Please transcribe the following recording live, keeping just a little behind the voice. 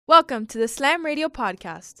Welcome to the Slam Radio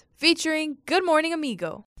Podcast, featuring Good Morning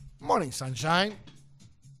Amigo. Morning, sunshine.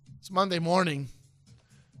 It's Monday morning,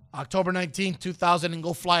 October 19th, 2000, and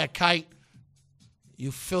go fly a kite.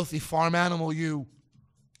 You filthy farm animal, you.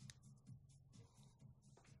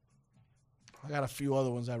 I got a few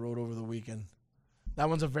other ones I wrote over the weekend. That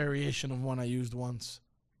one's a variation of one I used once.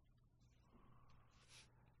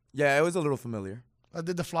 Yeah, it was a little familiar. I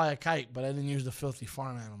did the fly a kite, but I didn't use the filthy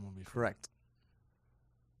farm animal before. Correct.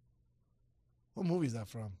 What movie is that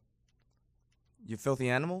from? You filthy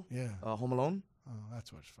animal? Yeah. Home Alone? Oh,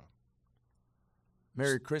 that's what it's from.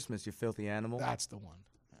 Merry Christmas, you filthy animal. That's the one.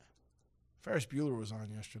 Yeah. Ferris Bueller was on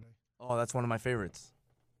yesterday. Oh, that's one of my favorites.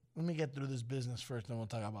 Let me get through this business first, then we'll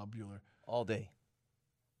talk about Bueller. All day.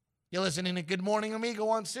 You're listening to Good Morning Amigo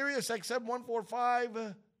on Sirius XM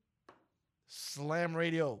 145 Slam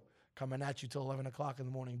Radio. Coming at you till 11 o'clock in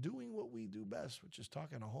the morning, doing what we do best, which is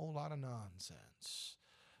talking a whole lot of nonsense.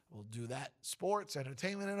 We'll do that, sports,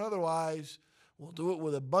 entertainment, and otherwise. We'll do it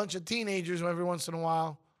with a bunch of teenagers every once in a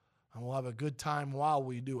while, and we'll have a good time while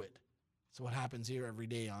we do it. That's what happens here every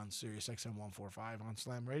day on Sirius XM 145 on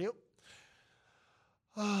Slam Radio.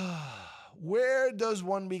 Where does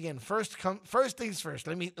one begin? First things first.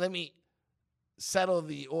 Let me settle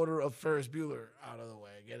the order of Ferris Bueller out of the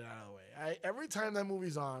way. Get it out of the way. Every time that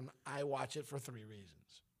movie's on, I watch it for three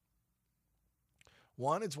reasons.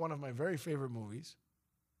 One, it's one of my very favorite movies.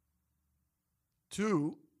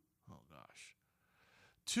 Two,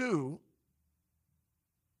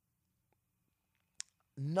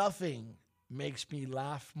 nothing makes me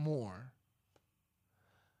laugh more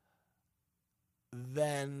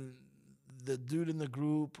than the dude in the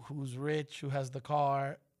group who's rich, who has the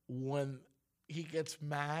car, when he gets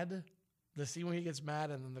mad, the scene when he gets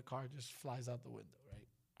mad and then the car just flies out the window, right?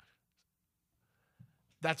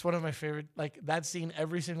 That's one of my favorite, like that scene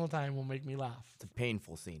every single time will make me laugh. It's a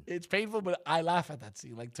painful scene. It's painful, but I laugh at that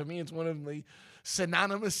scene. Like, to me, it's one of the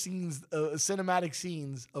synonymous scenes, cinematic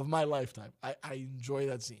scenes of my lifetime. I enjoy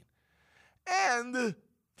that scene. And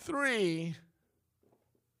three,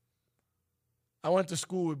 I went to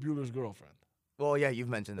school with Bueller's girlfriend. Well, yeah, you've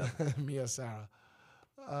mentioned that. Mia Sara.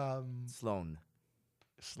 Sloan.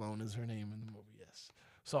 Sloan is her name in the movie, yes.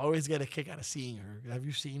 So I always get a kick out of seeing her. Have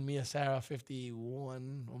you seen Mia Sara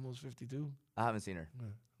 51, almost 52? I haven't seen her. Yeah.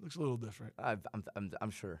 Looks a little different.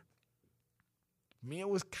 I'm sure. Mia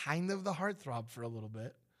was kind of the heartthrob for a little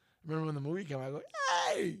bit. Remember when the movie came out, I go,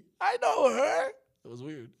 hey, I know her. It was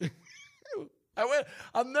weird.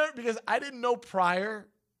 I'm there because I didn't know prior.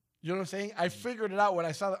 You know what I'm saying? I figured it out when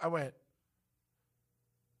I saw it. I went,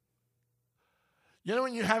 you know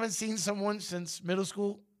when you haven't seen someone since middle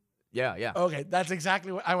school? Yeah, yeah. Okay, that's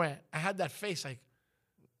exactly what I went. I had that face like,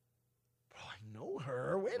 bro, I know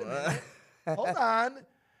her. Wait a minute. Hold on.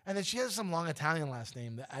 And then she has some long Italian last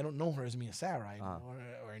name that I don't know her as Mia Sara.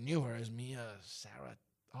 Or I knew her as Mia Sara.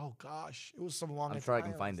 Oh, gosh. It was some long Italian. I'm sure I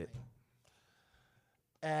can find it. Name.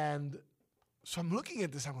 And so I'm looking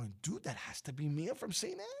at this. I'm going, dude, that has to be Mia from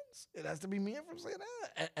St. Anne's. It has to be Mia from St.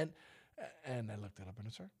 Anne's. And I looked it up and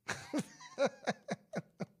it's her.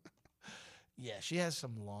 Yeah, she has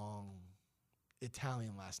some long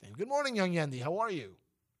Italian last name. Good morning, young Yendi. How are you?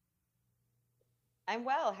 I'm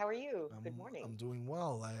well. How are you? Good morning. I'm doing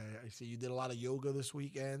well. I see you did a lot of yoga this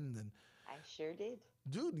weekend. And I sure did.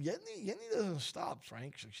 dude, Yendi doesn't stop,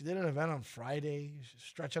 Frank. She did an event on Friday. She's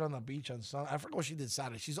stretching on the beach on Sunday. I forgot what she did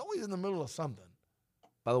Saturday. She's always in the middle of something.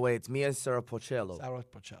 By the way, it's Mia Sara Pocello. Sarah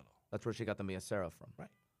Pocello. That's where she got the Mia Sara from. Right.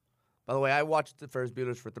 By the way, I watched the Ferris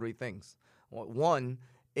Bueller's for three things. One,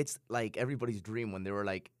 it's like everybody's dream when they were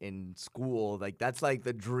like in school. Like that's like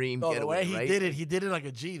the dream No, getaway, the way right? he did it like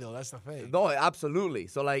a G though. That's the thing. No, absolutely.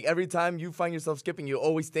 So like every time you find yourself skipping, you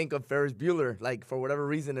always think of Ferris Bueller. Like for whatever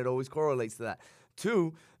reason, it always correlates to that.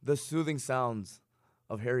 Two, the soothing sounds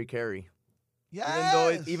of Harry Carey.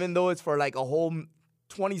 Yes. Even though it's for like a whole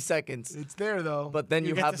 20 seconds. It's there though. But then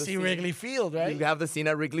you get have to the see scene. Wrigley Field, right? You have the scene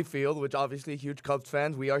at Wrigley Field, which obviously huge Cubs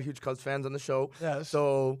fans. We are huge Cubs fans on the show. Yes.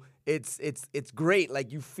 So it's great.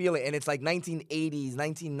 Like you feel it, and it's like 1980s,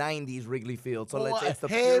 1990s Wrigley Field. So it's the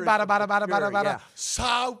hey, purest bada of bada the bada pure, bada bada. yeah.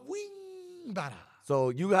 Sawing bada. So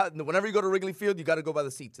you have whenever you go to Wrigley Field, you got to go by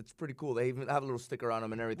the seats. It's pretty cool. They even have a little sticker on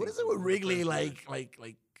them and everything. What is it with Wrigley like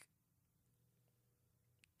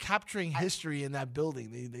capturing history in that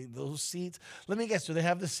building? Those seats. Let me guess. Do they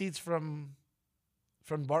have the seats from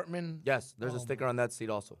Bartman? Yes, there's a sticker on that seat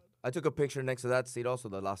also. I took a picture next to that seat also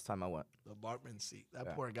the last time I went. The Bartman seat. That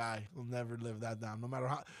Yeah. poor guy will never live that down. No matter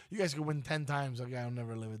how you guys could win 10 times, that guy will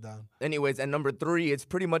never live it down. Anyways, and number three, it's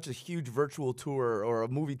pretty much a huge virtual tour or a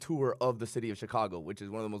movie tour of the city of Chicago, which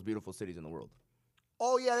is one of the most beautiful cities in the world.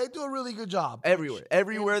 Oh, yeah, they do a really good job. Everywhere.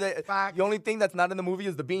 Everywhere. fact- The only thing that's not in the movie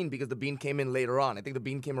is the bean, because the bean came in later on. I think the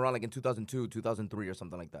bean came around like in 2002, 2003 or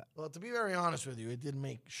something like that. Well, to be very honest with you, it did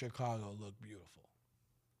make Chicago look beautiful.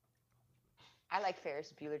 I like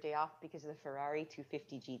Ferris Bueller Day Off because of the Ferrari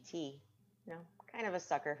 250 GT. You know, kind of a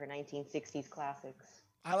sucker for 1960s classics.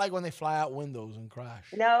 I like when they fly out windows and crash.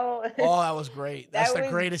 No. Oh, that was great. That's that the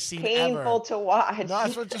was greatest scene painful ever. to watch. No,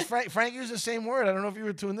 that's what just Frank used the same word. I don't know if you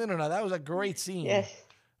were tuned in or not. That was a great scene. Yes.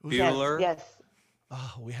 Bueller. Yes.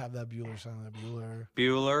 Oh, we have that Bueller sound. That Bueller.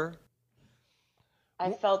 Bueller.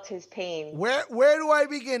 I felt his pain. Where do I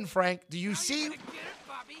begin, Frank? Do you see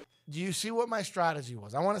what my strategy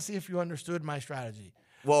was? I want to see if you understood my strategy.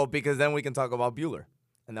 Well, because then we can talk about Bueller.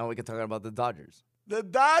 And then we can talk about the Dodgers. The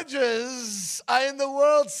Dodgers are in the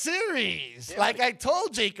World Series. Like I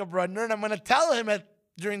told Jacob Rudner, and I'm going to tell him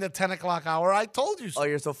during the 10 o'clock hour, I told you so. Oh,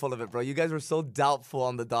 you're so full of it, bro. You guys were so doubtful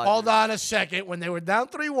on the Dodgers. Hold on a second. When they were down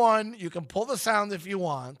 3-1, you can pull the sound if you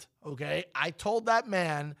want, okay? I told that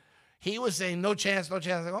man, he was saying, no chance, no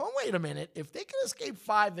chance. I go, oh, wait a minute. If they can escape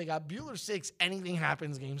 5, they got Bueller 6, anything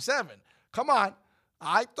happens game 7. Come on.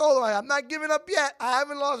 I told him, I'm not giving up yet. I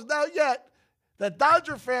haven't lost out yet. The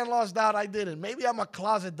Dodger fan lost out. I didn't. Maybe I'm a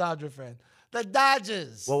closet Dodger fan. The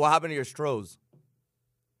Dodgers. Well, what happened to your Stros?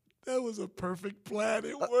 That was a perfect plan.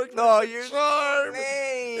 It worked no, like you're a charm.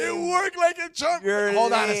 lame. It worked like a charm. You're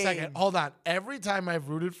Hold on a lame. second. Hold on. Every time I've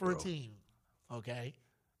rooted for a team, okay,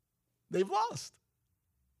 they've lost.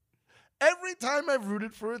 Every time I've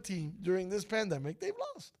rooted for a team during this pandemic, they've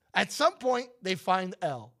lost. At some point, they find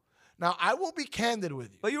L. Now, I will be candid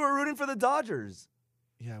with you. But you were rooting for the Dodgers.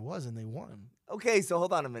 Yeah, I was, and they won. Okay, so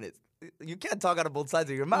hold on a minute. You can't talk out of both sides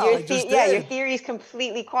of your mouth. Your I just your did. theory is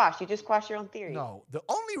completely quashed. You just quashed your own theory. No, the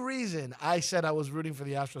only reason I said I was rooting for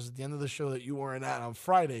the Astros at the end of the show that you weren't at on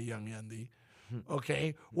Friday, young Andy,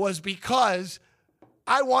 okay, was because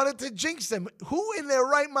I wanted to jinx them. Who in their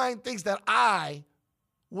right mind thinks that I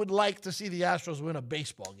would like to see the Astros win a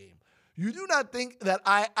baseball game? You do not think that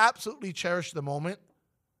I absolutely cherish the moment?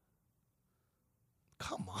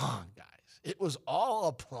 Come on, guys. It was all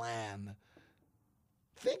a plan.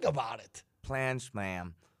 Think about it. Plan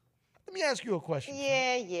schmam. Let me ask you a question.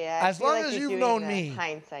 Yeah. I As feel long like as you're you've doing known the me,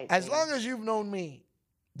 hindsight as thing. long as you've known me,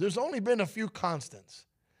 there's only been a few constants.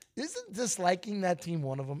 Isn't disliking that team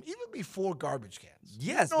one of them? Even before garbage cans.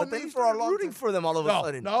 Yes, You've known but then me you for a started long rooting time. for them all of a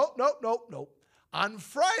sudden. No. On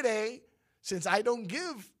Friday, since I don't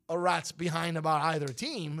give a rat's behind about either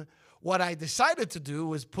team, what I decided to do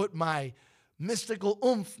was put my mystical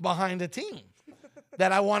oomph behind a team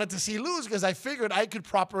that I wanted to see lose because I figured I could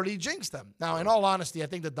properly jinx them. Now, in all honesty, I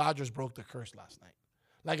think the Dodgers broke the curse last night.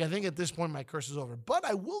 Like, I think at this point my curse is over. But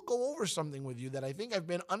I will go over something with you that I think I've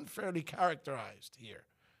been unfairly characterized here.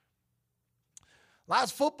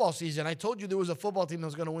 Last football season, I told you there was a football team that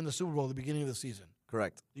was going to win the Super Bowl at the beginning of the season.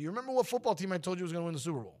 Correct. Do you remember what football team I told you was going to win the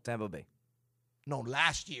Super Bowl? Tampa Bay. No,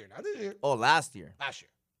 last year. Not this year. Oh, last year. Last year.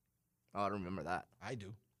 Oh, I don't remember that. I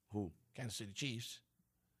do. Who? Kansas City Chiefs.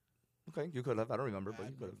 Okay, you could have. I don't remember, but I you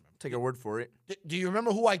don't could have. remember. Take your word for it. Do you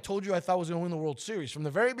remember who I told you I thought was going to win the World Series? From the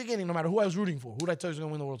very beginning, no matter who I was rooting for, who did I tell you was going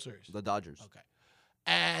to win the World Series? The Dodgers. Okay.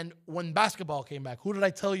 And when basketball came back, who did I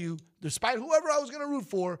tell you, despite whoever I was going to root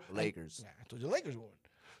for? Lakers. I told you the Lakers would win.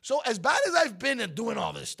 So as bad as I've been at doing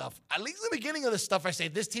all this stuff, at least in the beginning of this stuff, I say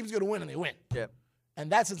this team's going to win, and they win. Yeah.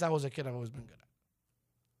 And that since I was a kid, I've always been good at.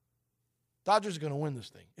 Dodgers are going to win this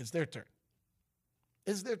thing. It's their turn.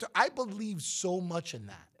 It's their turn. I believe so much in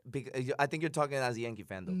that. I think you're talking as a Yankee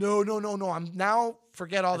fan, though. No. I'm now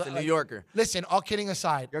forget all As that. a New Yorker. Listen, all kidding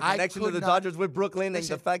aside, Your I connection to could the not- Dodgers with Brooklyn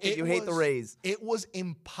Listen, and the fact that it you hate the was- Rays. It was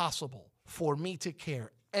impossible for me to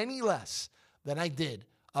care any less than I did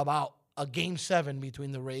about a Game 7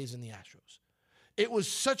 between the Rays and the Astros. It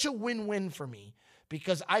was such a win-win for me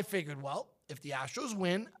because I figured, well, if the Astros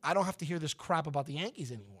win, I don't have to hear this crap about the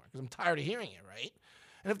Yankees anymore because I'm tired of hearing it, right?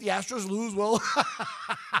 And if the Astros lose, well...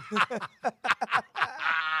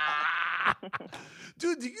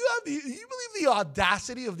 Dude, do you believe the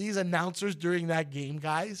audacity of these announcers during that game,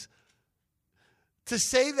 guys? To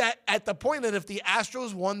say that at the point that if the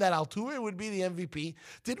Astros won, that Altuve would be the MVP.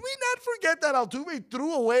 Did we not forget that Altuve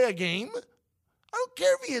threw away a game? I don't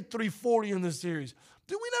care if he hit 340 in this series.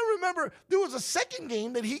 Do we not remember there was a second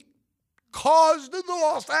game that he caused the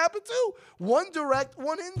loss to happen too? One direct,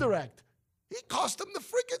 one indirect. He cost him the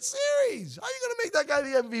freaking series. How are you going to make that guy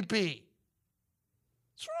the MVP?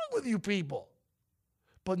 What's wrong with you people?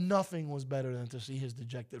 But nothing was better than to see his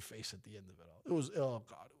dejected face at the end of it all. It was, oh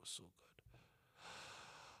God, it was so good.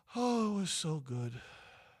 Oh, it was so good.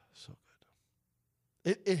 So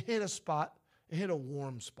good. It hit a spot. It hit a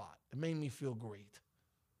warm spot. It made me feel great.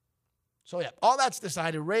 So, yeah, all that's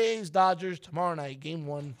decided. Rays, Dodgers, tomorrow night, game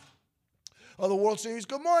 1 of the World Series.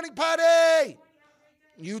 Good morning, Patty.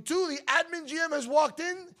 You too. The admin GM has walked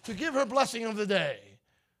in to give her blessing of the day.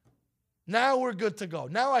 Now we're good to go.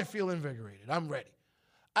 Now I feel invigorated. I'm ready.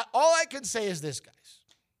 All I can say is this, guys.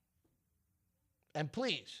 And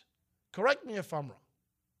please, correct me if I'm wrong.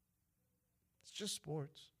 It's just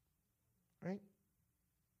sports, right?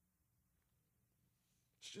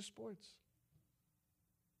 It's just sports.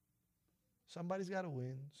 Somebody's got to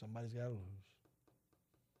win. Somebody's got to lose.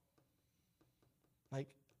 Like,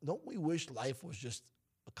 don't we wish life was just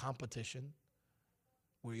a competition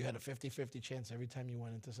where you had a 50-50 chance every time you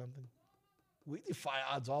went into something? We defy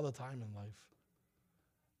odds all the time in life.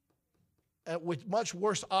 With much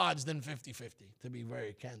worse odds than 50-50, to be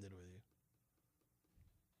very candid with you.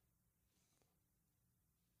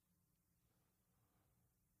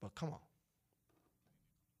 But come on.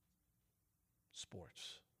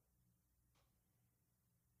 Sports.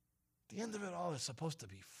 At the end of it all, it's supposed to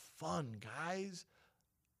be fun, guys.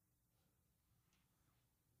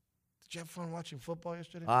 Did you have fun watching football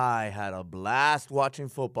yesterday? I had a blast watching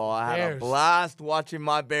football. I had a Bears. blast watching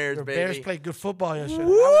my Bears, The baby. Bears played good football yesterday.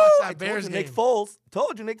 Woo! I watched that I Bears told you, game. Nick Foles.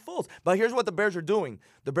 Told you, Nick Foles. But here's what the Bears are doing.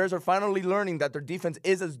 The Bears are finally learning that their defense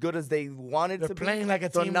is as good as they wanted They're to be. playing like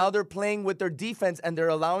a so team. now they're playing with their defense, and they're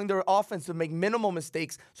allowing their offense to make minimal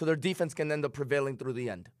mistakes so their defense can end up prevailing through the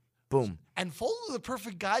end. Boom. And Foles is the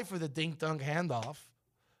perfect guy for the dink-dunk handoff.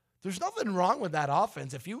 There's nothing wrong with that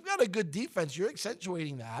offense. If you've got a good defense, you're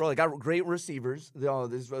accentuating that. Bro, they got great receivers. If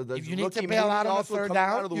you need to rookie bail Mooney out on the also third coming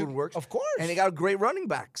down, out of the you- woodworks. of course. And they got great running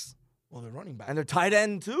backs. Well, they're running back. And they're tight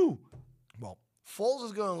end, too. Well, Foles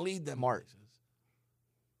is going to lead them Smart. places.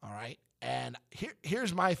 All right? And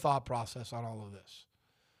here's my thought process on all of this.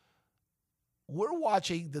 We're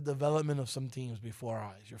watching the development of some teams before our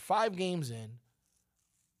eyes. You're 5 games in.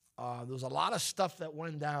 There's a lot of stuff that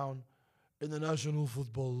went down in the National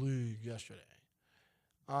Football League yesterday.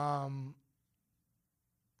 But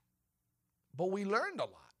we learned a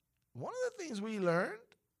lot. One of the things we learned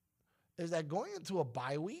is that going into a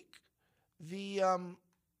bye week, the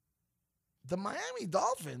Miami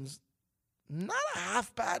Dolphins, not a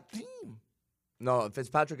half bad team. No,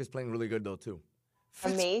 Fitzpatrick is playing really good, though, too.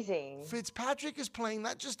 Amazing. Fitzpatrick is playing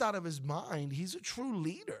not just out of his mind, he's a true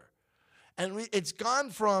leader. And it's gone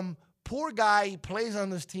from poor guy, he plays on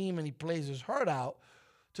this team and he plays his heart out,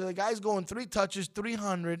 to the guy's going 3 touches,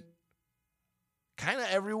 300, kind of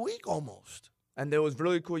every week almost. And it was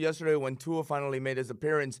really cool yesterday when Tua finally made his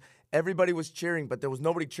appearance. Everybody was cheering, but there was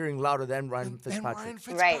nobody cheering louder than Ryan Fitzpatrick.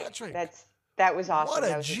 Ryan Right. Fitzpatrick. That was awesome. What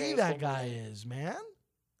That a was G very that cool guy moment. is, man.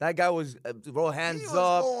 That guy was, bro, hands He was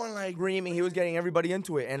up, going like screaming. He was getting everybody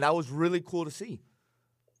into it, and that was really cool to see.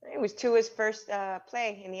 It was Tua's first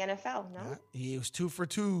play in the NFL, no? Yeah, he was 2 for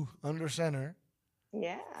 2 under center.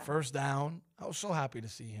 Yeah. First down. I was so happy to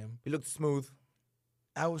see him. He looked smooth.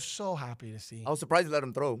 I was so happy to see him. I was surprised he let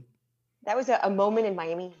him throw. That was a moment in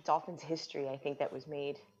Miami Dolphins history, I think, that was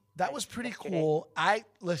made. That was pretty yesterday. cool.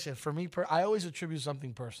 Listen, for me, I always attribute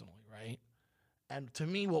something personally, right? And to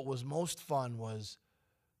me, what was most fun was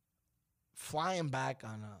flying back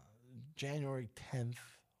on January 10th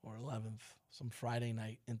or 11th, some Friday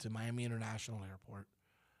night, into Miami International Airport,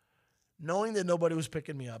 knowing that nobody was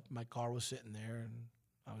picking me up. My car was sitting there, and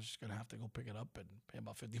I was just going to have to go pick it up and pay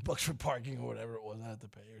about $50 for parking or whatever it was I had to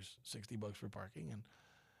pay, or $60 for parking,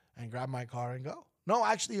 and grab my car and go. No,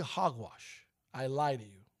 actually, hogwash. I lie to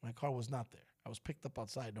you. My car was not there. I was picked up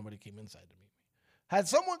outside. Nobody came inside to meet me. Had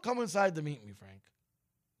someone come inside to meet me, Frank,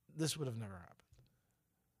 this would have never happened.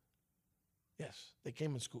 Yes, they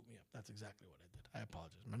came and scooped me up. That's exactly what I did. I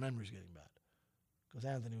apologize. My memory's getting bad because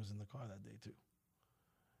Anthony was in the car that day too.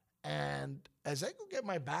 And as I go get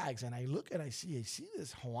my bags and I look and I see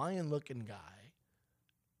this Hawaiian-looking guy,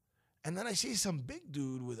 and then I see some big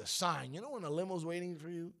dude with a sign. You know when a limo's waiting for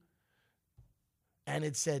you? And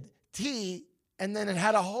it said T, and then it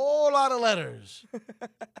had a whole lot of letters.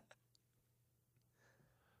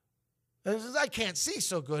 And since I can't see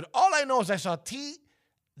so good, all I know is I saw T,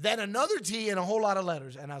 then another T, and a whole lot of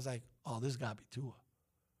letters. And I was like, oh, this got to be Tua.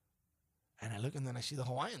 And I look, and then I see the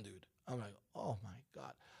Hawaiian dude. I'm like, oh, my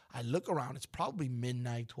God. I look around. It's probably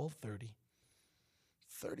midnight, 12:30.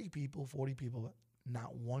 30 people, 40 people.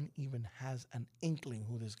 Not one even has an inkling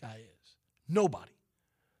who this guy is. Nobody.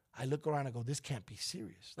 I look around, I go, this can't be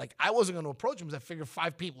serious. Like, I wasn't going to approach him because I figured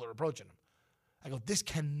 5 people are approaching him. I go, this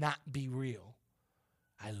cannot be real.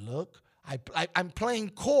 I look. I'm playing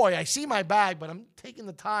coy. I see my bag, but I'm taking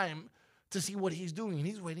the time to see what he's doing. And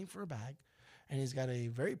he's waiting for a bag. And he's got a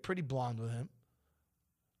very pretty blonde with him.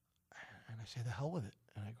 And I say, the hell with it.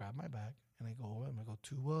 And I grab my bag, and I go over and I go,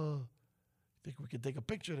 Tua. think we could take a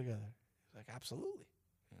picture together? He's like, absolutely.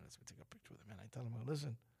 Yeah, let's go take a picture with him. And I tell him,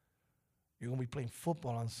 listen, you're going to be playing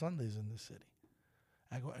football on Sundays in this city.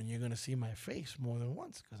 I go, and you're going to see my face more than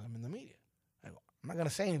once because I'm in the media. I go, I'm not going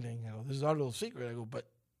to say anything. I go, this is our little secret. I go, but,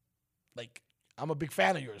 like, I'm a big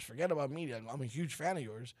fan of yours. Forget about media. I go, I'm a huge fan of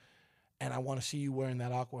yours, and I want to see you wearing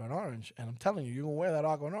that aqua and orange. And I'm telling you, you're going to wear that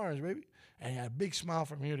aqua and orange, baby. And he had a big smile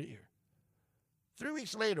from ear to ear. 3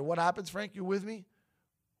 weeks later, what happens, Frank? You with me?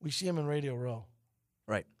 We see him in Radio Row.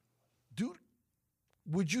 Right. Dude,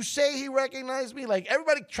 would you say he recognized me? Like,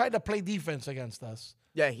 everybody tried to play defense against us.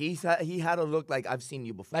 Yeah, he had a look like I've seen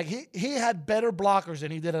you before. Like, he had better blockers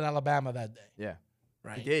than he did in Alabama that day. Yeah.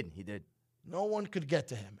 Right? He did. No one could get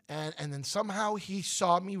to him. And then somehow he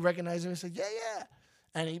saw me, recognized him, and said, yeah.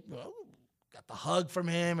 And he got the hug from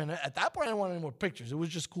him. And at that point, I didn't want any more pictures. It was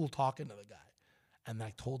just cool talking to the guy. And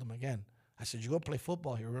I told him again. I said, you're going to play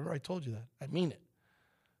football here. Remember I told you that? I mean it.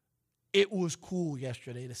 It was cool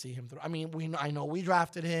yesterday to see him through. I mean, I know we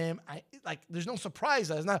drafted him. There's no surprise.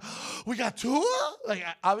 It's not, we got Tua? Like,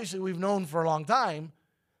 obviously, we've known for a long time.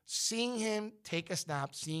 Seeing him take a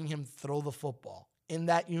snap, seeing him throw the football in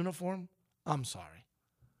that uniform, I'm sorry.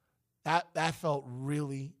 That felt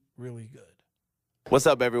really, really good. What's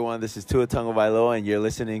up, everyone? This is Tua Tagovailoa, and you're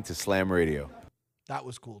listening to Slam Radio. That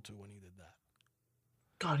was cool, too, when he did that.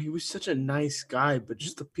 God, he was such a nice guy, but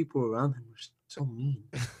just the people around him were so mean.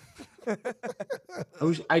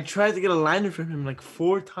 I tried to get a liner from him like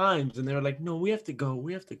 4 times, and they were like, "No, we have to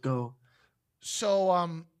go.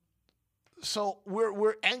 So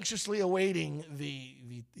we're anxiously awaiting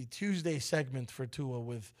the Tuesday segment for Tua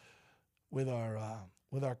with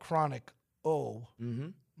our chronic O. Mm-hmm.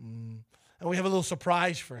 And we have a little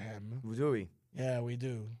surprise for him. Do we? Yeah, we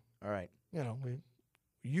do. All right.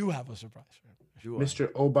 You have a surprise for him. Mr.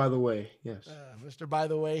 Oh, by the way, yes. Mr. By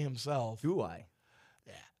the Way himself. Do I?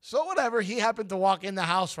 Yeah. So whatever, he happened to walk in the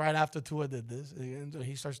house right after Tua did this. And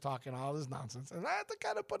he starts talking all this nonsense. And I had to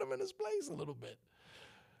kind of put him in his place a little bit.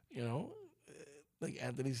 Like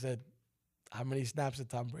Anthony said, how many snaps did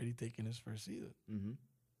Tom Brady take in his first season? Mm-hmm.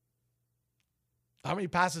 How many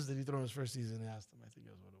passes did he throw in his first season? They asked him. I think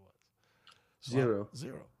that's what it was. 0.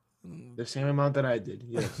 0. The same amount that I did,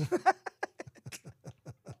 yes.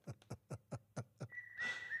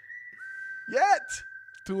 Yet,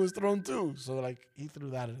 Tua's thrown 2. So, like, he threw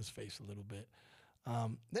that in his face a little bit.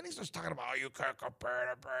 Then he starts talking about, you can't compare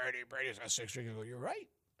to Brady. Brady's got 6 rings. I go, you're right.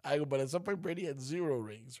 I go, but at some point, Brady had 0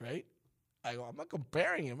 rings, right? I go, I'm not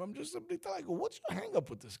comparing him. I'm just simply telling. I go, what's your hang up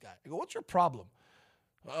with this guy? I go, what's your problem?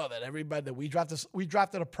 Oh, that everybody that we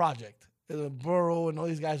drafted a project. Burrow and all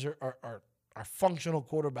these guys are functional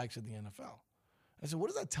quarterbacks in the NFL. I said, what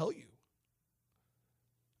does that tell you?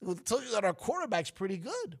 It will tell you that our quarterback's pretty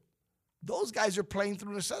good. Those guys are playing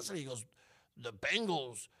through necessity. He goes, the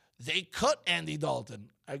Bengals, they cut Andy Dalton.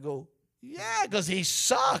 I go, yeah, because he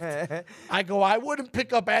sucked. I go, I wouldn't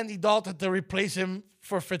pick up Andy Dalton to replace him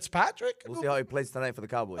for Fitzpatrick. We'll see how he plays tonight for the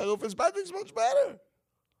Cowboys. I go, Fitzpatrick's much better.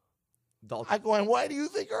 Dalton. I go, and why do you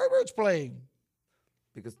think Herbert's playing?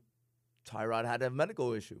 Because Tyrod had a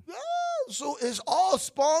medical issue. Yeah, so it's all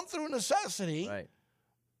spawned through necessity. Right.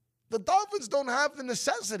 The Dolphins don't have the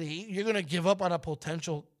necessity. You're going to give up on a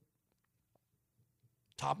potential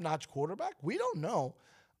top-notch quarterback? We don't know.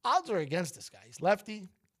 Odds are against this guy. He's lefty.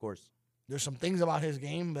 Of course. There's some things about his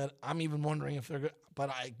game that I'm even wondering if they're good.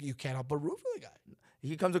 But you can't help but root for the guy.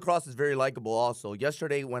 He comes across as very likable also.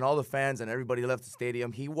 Yesterday, when all the fans and everybody left the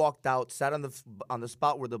stadium, he walked out, sat on the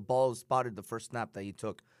spot where the ball spotted the first snap that he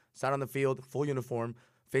took. Sat on the field, full uniform,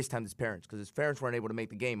 FaceTimed his parents because his parents weren't able to make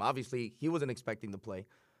the game. Obviously, he wasn't expecting to play.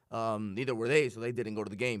 Neither were they, so they didn't go to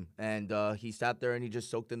the game. And he sat there and he just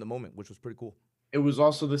soaked in the moment, which was pretty cool. It was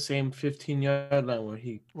also the same 15-yard line where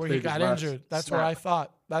he got injured. That's snap. what I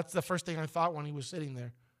thought. That's the first thing I thought when he was sitting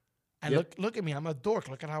there. And look at me. I'm a dork.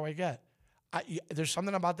 Look at how I get. There's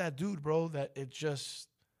something about that dude, bro, that it just,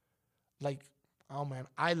 like, oh, man.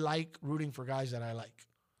 I like rooting for guys that I like.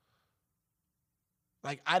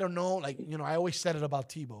 Like, I don't know. Like, I always said it about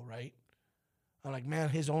Tebow, right? I'm like, man,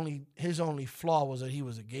 his only flaw was that he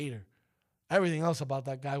was a Gator. Everything else about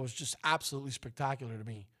that guy was just absolutely spectacular to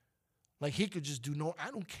me. Like, he could just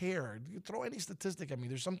I don't care. You throw any statistic at me.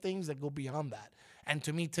 There's some things that go beyond that. And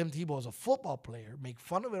to me, Tim Tebow as a football player, make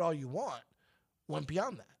fun of it all you want, went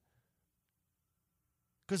beyond that.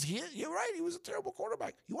 Because you're right, he was a terrible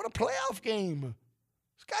quarterback. He won a playoff game.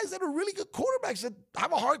 There's guys that are really good quarterbacks that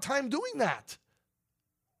have a hard time doing that.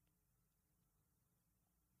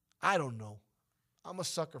 I don't know. I'm a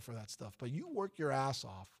sucker for that stuff. But you work your ass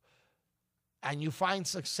off and you find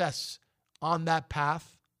success on that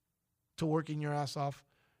path to working your ass off,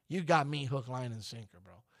 you got me hook, line, and sinker,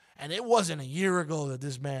 bro. And it wasn't a year ago that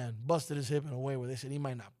this man busted his hip in a way where they said he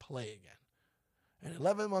might not play again. And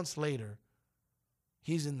 11 months later,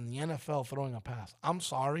 he's in the NFL throwing a pass. I'm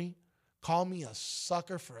sorry. Call me a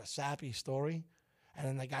sucker for a sappy story. And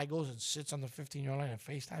then the guy goes and sits on the 15-yard line and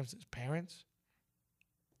FaceTimes his parents.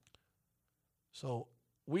 So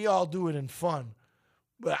we all do it in fun.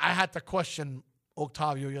 But I had to question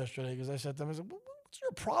Octavio yesterday because I said to him, what's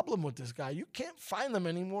your problem with this guy? You can't find them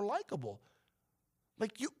any more likable.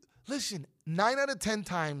 Like, listen, 9 out of 10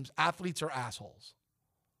 times athletes are assholes.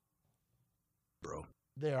 Bro.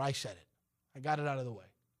 There, I said it. I got it out of the way.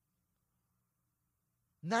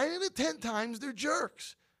 9 out of 10 times they're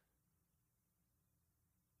jerks.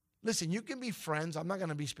 Listen, you can be friends. I'm not going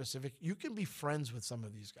to be specific. You can be friends with some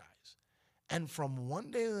of these guys. And from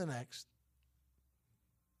one day to the next,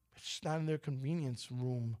 it's just not in their convenience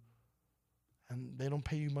room and they don't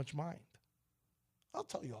pay you much mind. I'll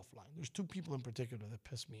tell you offline. There's 2 people in particular that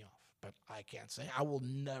piss me off, but I can't say. I will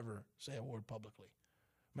never say a word publicly,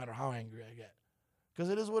 no matter how angry I get. Because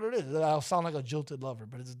it is what it is. I'll sound like a jilted lover,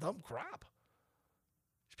 but it's dumb crap.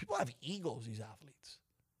 These people have egos, these athletes.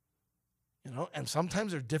 You know, and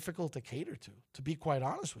sometimes they're difficult to cater to be quite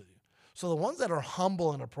honest with you. So the ones that are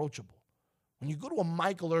humble and approachable, when you go to a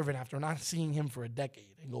Michael Irvin after not seeing him for a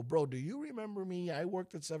decade and go, bro, do you remember me? I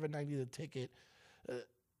worked at $7.90 the ticket.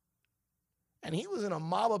 And he was in a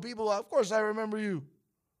mob of people. Of course, I remember you.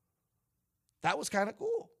 That was kind of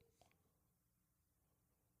cool.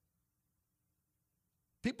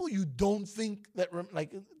 People you don't think that,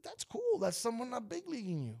 that's cool. That's someone not big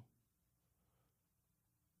leaguing you.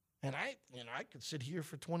 And I could sit here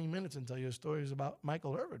for 20 minutes and tell you stories about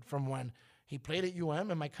Michael Irvin from when he played at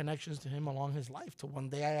UM and my connections to him along his life to one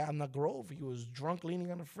day on the Grove, he was drunk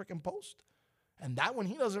leaning on a freaking post. And that one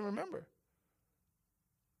he doesn't remember.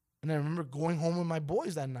 And I remember going home with my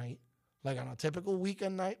boys that night, like on a typical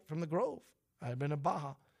weekend night from the Grove. I had been in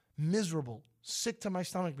Baja, miserable, sick to my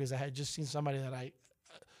stomach because I had just seen somebody that I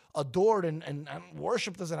adored and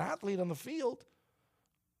worshipped as an athlete on the field.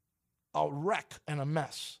 A wreck and a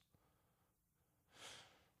mess.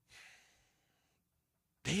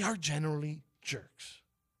 They are generally jerks.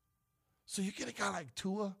 So you get a guy like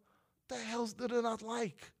Tua, the hell's there to not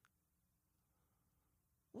like?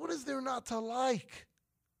 What is there not to like?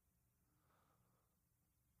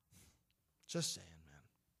 Just saying,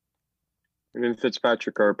 man. Him and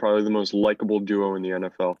Fitzpatrick are probably the most likable duo in the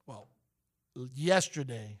NFL. Well,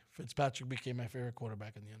 yesterday, Fitzpatrick became my favorite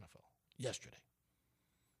quarterback in the NFL. Yesterday.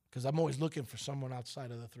 Because I'm always looking for someone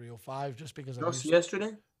outside of the 305 just because I was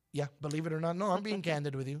yesterday? Yeah, believe it or not. No, I'm being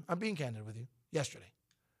candid with you. Yesterday.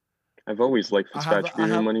 I've always liked Fitzpatrick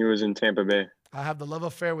even when he was in Tampa Bay. I have the love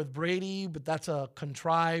affair with Brady, but that's a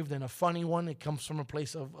contrived and a funny one. It comes from a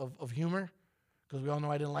place of humor because we all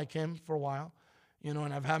know I didn't like him for a while. You know,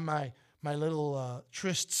 and I've had my little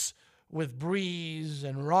trysts with Breeze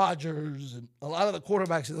and Rodgers and a lot of the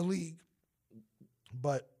quarterbacks in the league.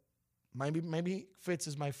 But maybe Fitz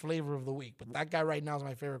is my flavor of the week, but that guy right now is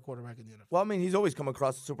my favorite quarterback in the NFL. Well, I mean, he's always come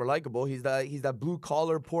across as super likable. He's that blue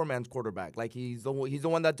collar poor man's quarterback. Like he's the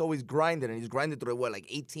one that's always grinded, and he's grinded through like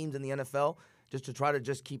 8 teams in the NFL just to try to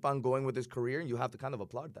just keep on going with his career. And you have to kind of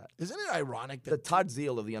applaud that. Isn't it ironic that the Todd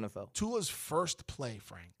Zeal of the NFL? Tua's first play,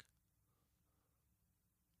 Frank,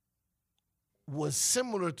 was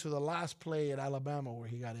similar to the last play at Alabama where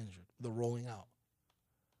he got injured, the rolling out.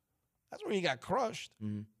 That's where he got crushed.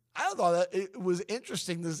 Mm-hmm. I thought that it was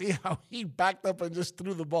interesting to see how he backed up and just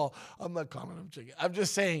threw the ball. I'm not calling him chicken. I'm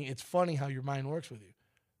just saying it's funny how your mind works with you.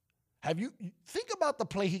 Think about the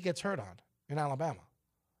play he gets hurt on in Alabama.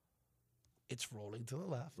 It's rolling to the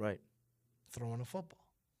left. Right. Throwing a football.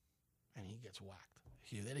 And he gets whacked.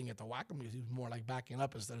 They didn't get to whack him because he was more like backing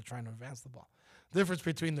up instead of trying to advance the ball. Difference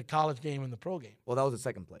between the college game and the pro game. Well, that was the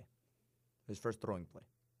second play. His first throwing play.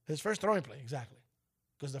 His first throwing play, exactly.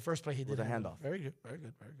 Because the first play he did was a handoff. Very good.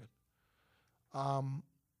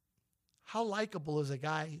 How likable is a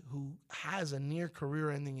guy who has a near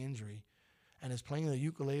career-ending injury and is playing the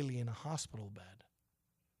ukulele in a hospital bed?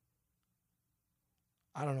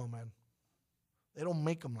 I don't know, man. They don't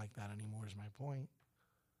make them like that anymore is my point.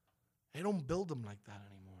 They don't build them like that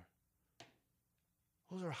anymore.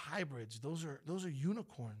 Those are hybrids. Those are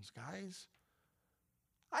unicorns, guys.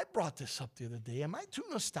 I brought this up the other day. Am I too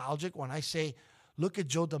nostalgic when I say, look at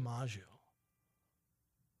Joe DiMaggio?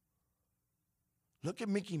 Look at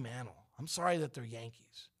Mickey Mantle. I'm sorry that they're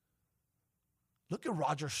Yankees. Look at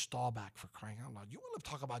Roger Staubach, for crying out loud. You want to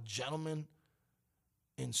talk about gentlemen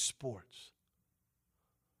in sports?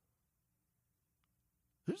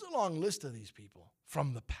 There's a long list of these people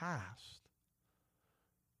from the past.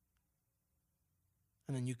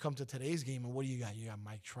 And then you come to today's game, and what do you got? You got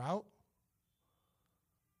Mike Trout.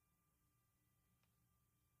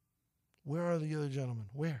 Where are the other gentlemen?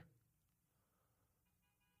 Where?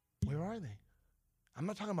 Where are they? I'm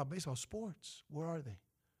not talking about baseball, sports. Where are they?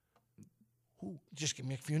 Who? Just give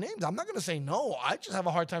me a few names. I'm not going to say no. I just have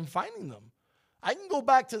a hard time finding them. I can go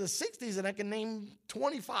back to the 60s and I can name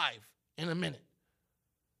 25 in a minute.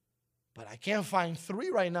 But I can't find 3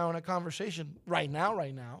 right now in a conversation. Right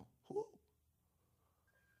now. Who?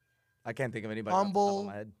 I can't think of anybody off the top Humble, of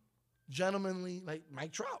my head. gentlemanly, like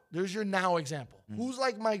Mike Trout. There's your now example. Who's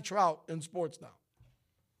like Mike Trout in sports now?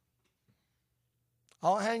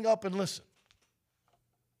 I'll hang up and listen.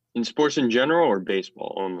 In sports in general or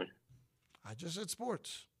baseball only? I just said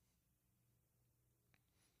sports.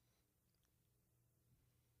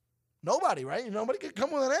 Nobody, right? Nobody could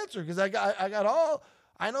come with an answer because I got all.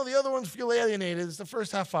 I know the other ones feel alienated. It's the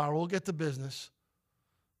first half hour. We'll get to business.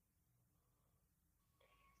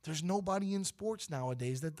 There's nobody in sports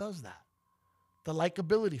nowadays that does that. The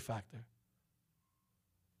likability factor.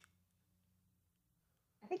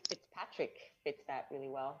 I think Fitzpatrick fits that really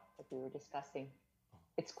well, like we were discussing.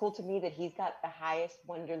 It's cool to me that he's got the highest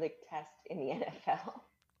Wonderlic test in the NFL.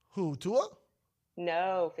 Who, Tua?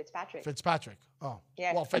 No, Fitzpatrick. Fitzpatrick. Oh.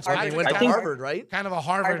 Yeah. Well, He Fitzpatrick went to I think- Harvard, right? kind of a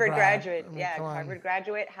Harvard grad. graduate. I mean, Yeah, come on. Harvard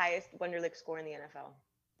graduate, highest Wonderlic score in the NFL.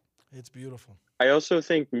 It's beautiful. I also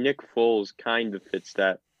think Nick Foles kind of fits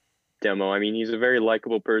that demo. I mean, he's a very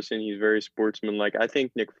likable person. He's very sportsmanlike. I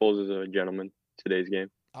think Nick Foles is a gentleman today's game.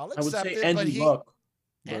 I'll I would accept say it, Andrew but Luck.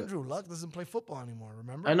 but Andrew Luck doesn't play football anymore,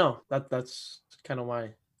 remember? I know that's kind of why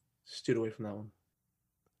I stewed away from that one.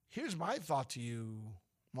 Here's my thought to you,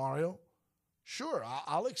 Mario. Sure,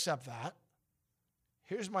 I'll accept that.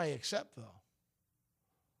 Here's my accept, though.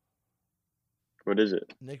 What is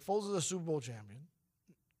it? Nick Foles is a Super Bowl champion.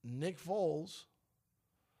 Nick Foles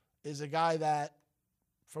is a guy that,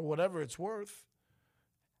 for whatever it's worth,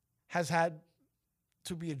 has had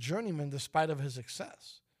to be a journeyman despite of his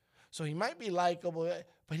success. So he might be likable,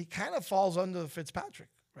 but he kind of falls under the Fitzpatrick,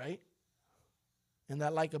 right? In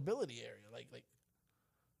that likability area. Like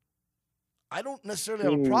I don't necessarily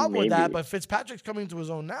have a problem with that, Maybe. but Fitzpatrick's coming to his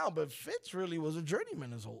own now, but Fitz really was a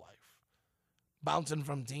journeyman his whole life. Bouncing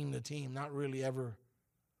from team to team, not really ever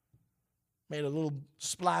made a little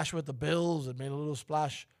splash with the Bills and made a little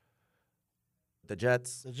splash The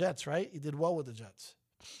Jets. the Jets, right? He did well with the Jets.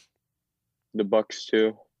 The Bucks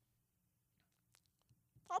too.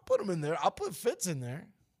 I'll put him in there. I'll put Fitz in there.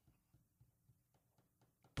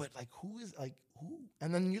 But who?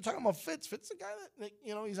 And then you're talking about Fitz. Fitz is a guy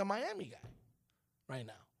that he's a Miami guy right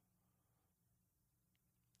now.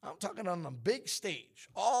 I'm talking on a big stage,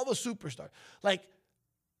 all the superstars.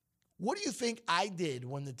 What do you think I did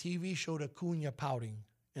when the TV showed Acuna pouting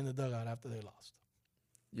in the dugout after they lost?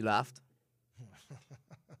 You laughed?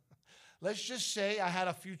 Let's just say I had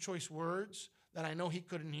a few choice words that I know he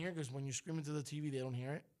couldn't hear because when you scream into the TV, they don't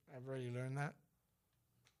hear it. I've already learned that.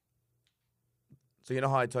 So you know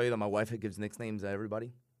how I tell you that my wife gives nicknames to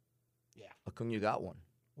everybody? Yeah. Acuna got one.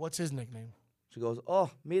 What's his nickname? She goes, "Oh,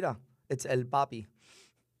 mira, it's El Papi."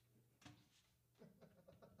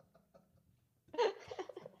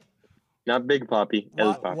 Not Big Poppy.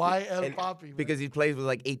 El Papi. Why El And- Papi? man? Because he plays with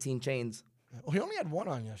like 18 chains. He only had one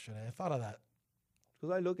on yesterday. I thought of that.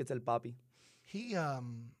 Because I look, it's El Papi. He, I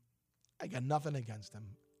got nothing against him.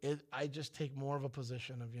 I just take more of a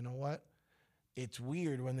position of, you know what? It's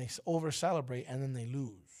weird when they over-celebrate and then they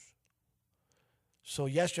lose. So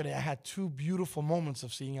yesterday I had two beautiful moments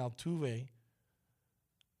of seeing Altuve.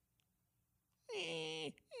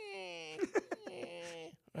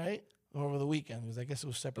 Right? Over the weekend, because I guess it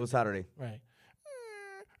was It separate. was Saturday. Right.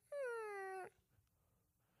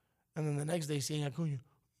 And then the next day seeing Acuna.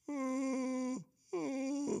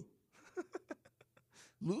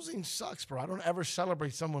 Losing sucks, bro. I don't ever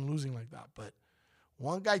celebrate someone losing like that. But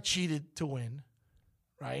one guy cheated to win,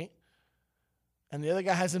 right? And the other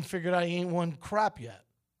guy hasn't figured out he ain't won crap yet.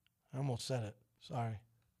 I almost said it. Sorry.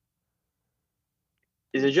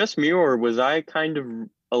 Is it just me, or was I kind of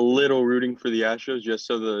a little rooting for the Astros just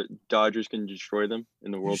so the Dodgers can destroy them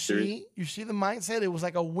in the World Series? You see the mindset? It was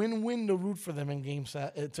like a win-win to root for them in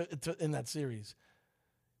in that series.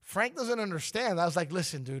 Frank doesn't understand. I was like,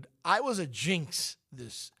 listen, dude, I was a jinx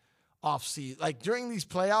this offseason. Like during these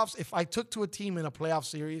playoffs, if I took to a team in a playoff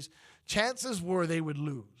series, chances were they would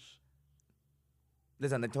lose.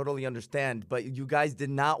 Listen, I totally understand, but you guys did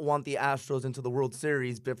not want the Astros into the World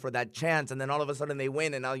Series for that chance, and then all of a sudden they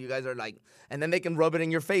win, and now you guys are like, and then they can rub it in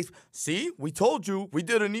your face. See, we told you we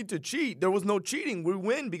didn't need to cheat. There was no cheating. We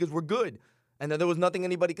win because we're good. And then there was nothing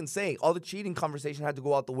anybody can say. All the cheating conversation had to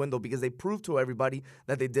go out the window because they proved to everybody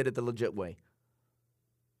that they did it the legit way.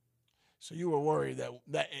 So you were worried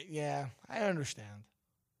that yeah, I understand.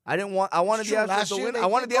 I wanted the Sure, Astros last to year win. they I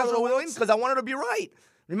wanted did the go to Astros the to World win because I wanted to be right.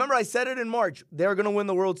 Remember, I said it in March. They're going to win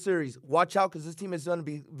the World Series. Watch out because this team is going to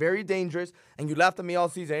be very dangerous. And you laughed at me all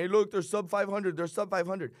season. Hey, look, they're sub 500. They're sub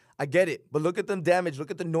 500. I get it. But look at the damage. Look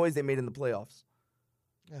at the noise they made in the playoffs.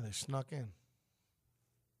 Yeah, they snuck in.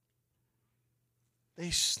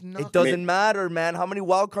 They snuck It doesn't matter, man. How many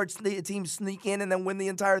wild card teams sneak in and then win the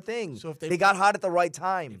entire thing? So if they got hot at the right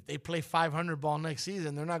time. If they play 500 ball next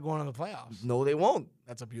season, they're not going to the playoffs. No, they won't.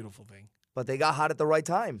 That's a beautiful thing. But they got hot at the right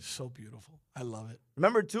time. So beautiful. I love it.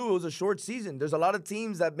 Remember, too, it was a short season. There's a lot of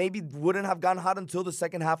teams that maybe wouldn't have gotten hot until the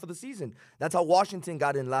second half of the season. That's how Washington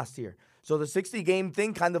got in last year. So the 60-game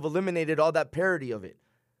thing kind of eliminated all that parity of it.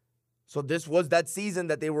 So this was that season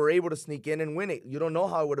that they were able to sneak in and win it. You don't know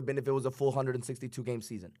how it would have been if it was a full 162-game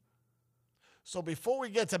season. So before we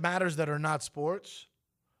get to matters that are not sports,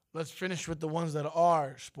 let's finish with the ones that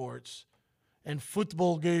are sports and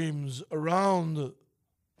football games around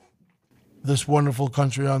this wonderful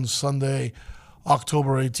country on Sunday,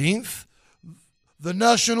 October 18th. The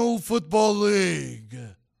National Football League.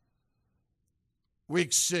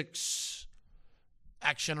 Week 6.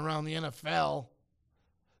 Action around the NFL.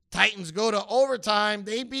 Titans go to overtime.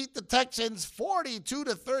 They beat the Texans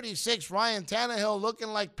 42-36. Ryan Tannehill looking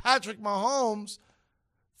like Patrick Mahomes.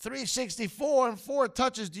 364 and 4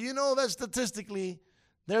 touches. Do you know that statistically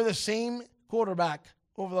they're the same quarterback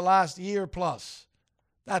over the last year plus?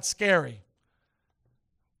 That's scary.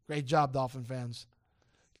 Great job, Dolphin fans.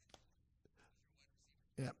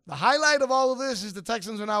 Yeah. The highlight of all of this is the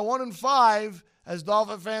Texans are now 1-5 as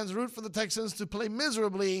Dolphin fans root for the Texans to play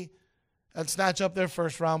miserably and snatch up their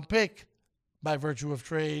first-round pick by virtue of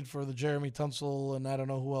trade for the Jeremy Tunsil and I don't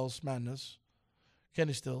know who else madness.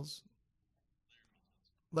 Kenny Stills.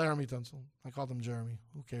 Laramie Tunsil. I called him Jeremy.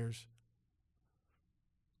 Who cares?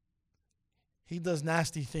 He does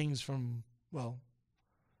nasty things from, well,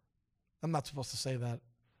 I'm not supposed to say that.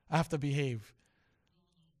 I have to behave.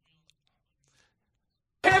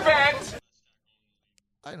 Pivot!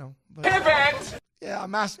 I know. But Pivot! yeah,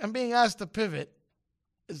 I'm being asked to pivot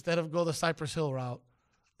instead of go the Cypress Hill route.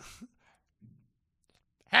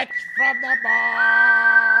 Hits from the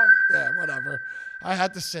ball. Yeah, whatever. I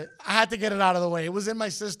had to sit. I had to get it out of the way. It was in my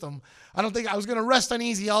system. I don't think I was going to rest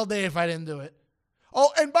uneasy all day if I didn't do it.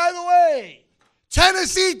 Oh, and by the way,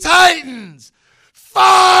 Tennessee Titans 5-0.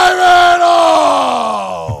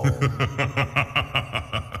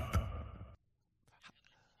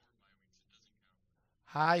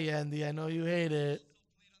 Hi, Andy. I know you hate it.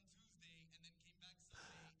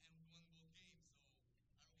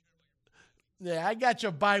 Yeah, I got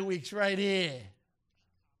your bye weeks right here.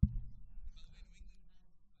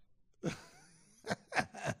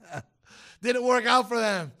 Didn't work out for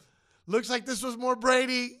them. Looks like this was more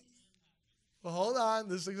Brady. Well, hold on.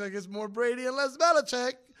 This looks like it's more Brady and less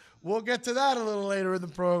Belichick. We'll get to that a little later in the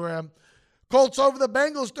program. Colts over the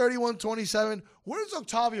Bengals 31-27. Where's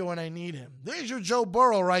Octavio when I need him? There's your Joe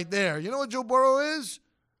Burrow right there. You know what Joe Burrow is?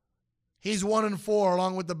 He's 1-4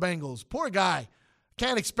 along with the Bengals. Poor guy.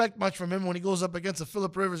 Can't expect much from him when he goes up against a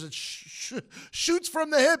Phillip Rivers that shoots from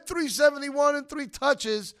the hip, 371 and 3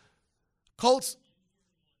 touches. Colts.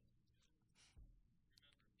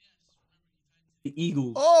 The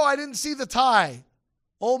Eagles. Oh, I didn't see the tie.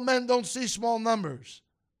 Old men don't see small numbers.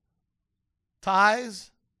 Ties,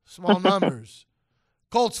 small numbers.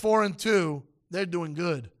 Colts 4-2. They're doing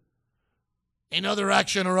good. In other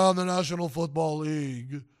action around the National Football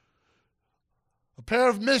League, a pair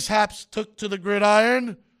of mishaps took to the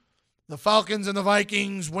gridiron. The Falcons and the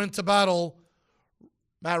Vikings went to battle.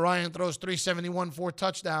 Matt Ryan throws 371, 4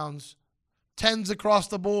 touchdowns, 10s across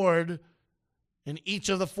the board in each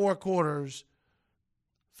of the 4 quarters.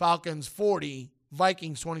 Falcons 40,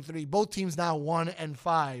 Vikings 23. Both teams now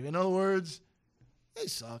 1-5. In other words, they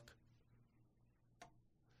suck.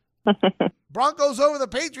 Broncos over the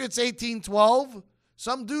Patriots 18-12.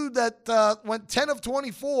 Some dude that went 10 of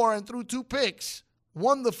 24 and threw 2 picks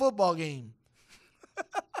won the football game.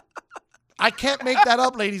 I can't make that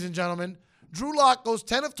up, ladies and gentlemen. Drew Lock goes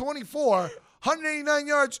 10 of 24, 189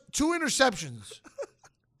 yards, 2 interceptions.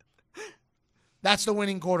 That's the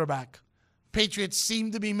winning quarterback. Patriots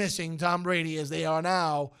seem to be missing Tom Brady as they are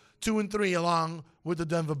now 2-3 along with the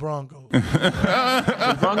Denver Broncos.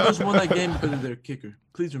 The Broncos won that game because of their kicker.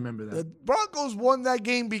 Please remember that. The Broncos won that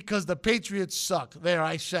game because the Patriots suck. There,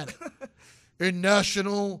 I said it. In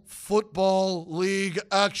National Football League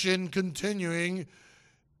action continuing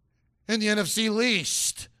in the NFC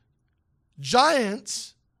East.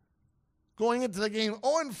 Giants, going into the game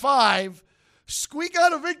 0-5, squeak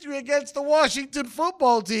out a victory against the Washington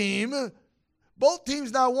football team Both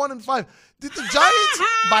teams now 1-5. Did the Giants,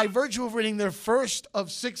 by virtue of winning their first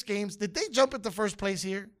of 6 games, did they jump into first place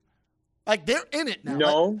here? Like, they're in it now.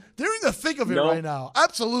 No. Like, they're in the thick of it No. right now.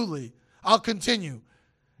 Absolutely. I'll continue.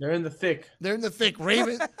 They're in the thick. They're in the thick.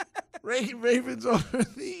 Ravens over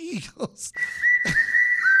the Eagles.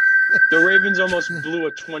 The Ravens almost blew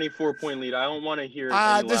a 24-point lead. I don't want to hear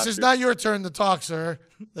any This is laughter. not your turn to talk, sir.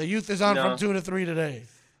 The youth is on No. from 2 to 3 today.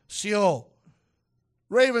 Seoul.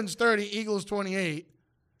 Ravens 30, Eagles 28.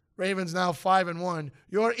 Ravens now 5-1.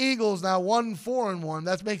 Your Eagles now 1-4-1.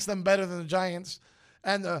 That makes them better than the Giants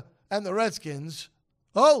and the Redskins.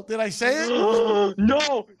 Oh, did I say it?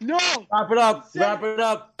 No. Wrap it up. Wrap it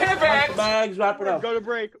up. Pivot. Pack the bags. Wrap it up. Go to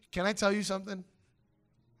break. Can I tell you something?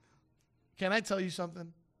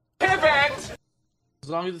 Pivot. As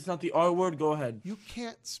long as it's not the R word, go ahead. You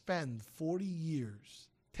can't spend 40 years.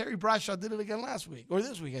 Terry Bradshaw did it again last week, or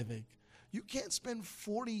this week, I think. You can't spend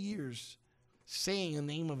 40 years saying a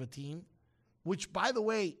name of a team, which, by the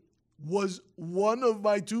way, was one of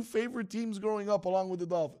my 2 favorite teams growing up, along with the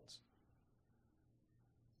Dolphins.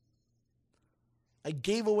 I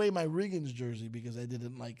gave away my Riggins jersey because I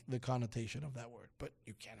didn't like the connotation of that word. But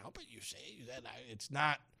you can't help it. You say it. It's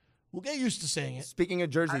not. We'll get used to saying it. Speaking of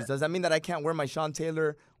jerseys, does that mean that I can't wear my Sean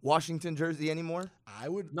Taylor Washington jersey anymore? I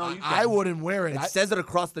would. No, you I can't. wouldn't wear it. It says it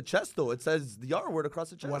across the chest, though. It says the R word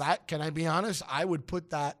across the chest. Can I be honest? I would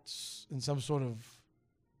put that in some sort of,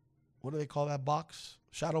 what do they call that box?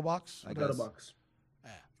 Shadow box? I Got a guess. box.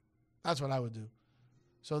 Yeah. That's what I would do.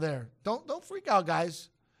 So there. Don't freak out, guys.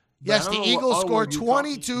 But Yes, I the don't know what Eagles R scored word you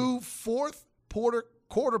talking 22 fourth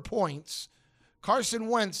quarter points. Carson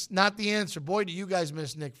Wentz, not the answer. Boy, do you guys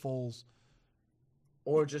miss Nick Foles.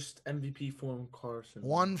 Or just MVP form Carson.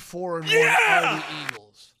 1-4-1 are the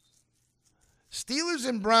Eagles. Steelers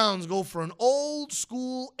and Browns go for an old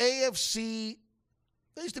school AFC.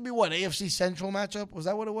 There used to be what? AFC Central matchup? Was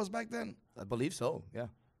that what it was back then? I believe so, yeah.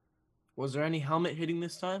 Was there any helmet hitting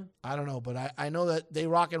this time? I don't know, but I know that they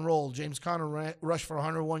rock and roll. James Conner rushed for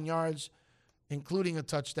 101 yards, including a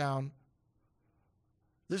touchdown.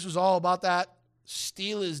 This was all about that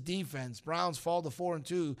Steelers defense. Browns fall to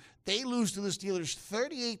 4-2. They lose to the Steelers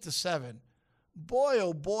 38-7. Boy,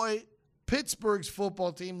 oh boy, Pittsburgh's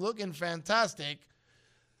football team looking fantastic.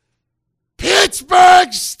 Pittsburgh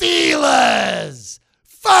Steelers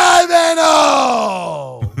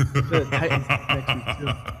 5-0. The Titans next week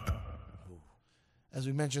too. As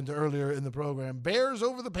we mentioned earlier in the program, Bears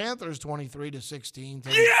over the Panthers 23-16.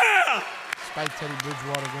 Despite Teddy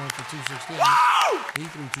Bridgewater going for 216, he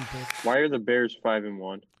threw 2 picks. Why are the Bears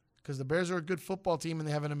 5-1? Because the Bears are a good football team and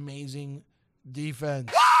they have an amazing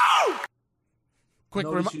defense. Quick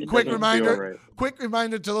Notice you quick doesn't reminder. feel right. Quick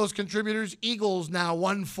reminder to those contributors: Eagles now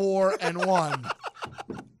 1-4-1.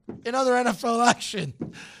 In other NFL action,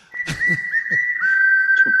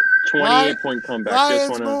 28-point comeback.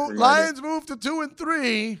 Just want to Lions move to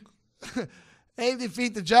 2-3. They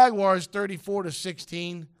defeat the Jaguars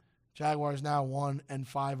 34-16. Jaguars now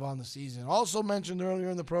 1-5 on the season. Also mentioned earlier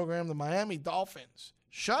in the program, the Miami Dolphins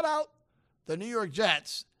shut out the New York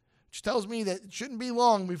Jets, which tells me that it shouldn't be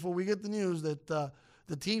long before we get the news that the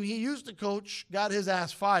team he used to coach got his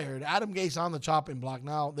ass fired. Adam Gase on the chopping block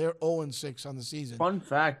now. They're 0-6 on the season. Fun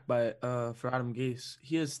fact for Adam Gase,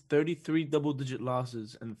 he has 33 double-digit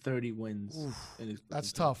losses and 30 wins. in his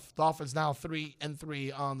That's career. tough. Dolphins now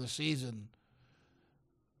 3-3 on the season.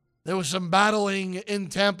 There was some battling in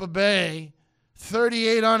Tampa Bay.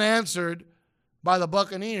 38 unanswered by the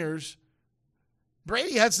Buccaneers.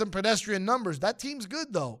 Brady had some pedestrian numbers. That team's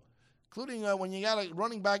good, though, including when you got a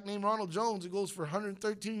running back named Ronald Jones who goes for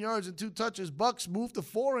 113 yards and 2 touches. Bucks moved to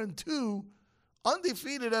 4-2,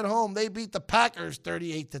 undefeated at home. They beat the Packers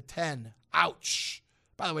 38-10. Ouch.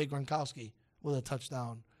 By the way, Gronkowski with a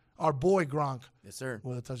touchdown. Our boy Gronk Yes, sir.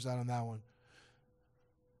 with a touchdown on that one.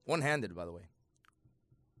 One-handed, by the way.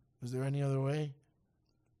 Is there any other way?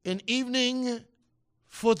 In evening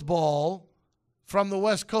football from the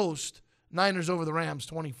West Coast, Niners over the Rams,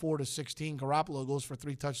 24-16. Garoppolo goes for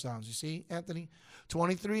 3 touchdowns. You see, Anthony?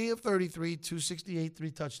 23 of 33, 268,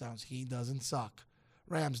 3 touchdowns. He doesn't suck.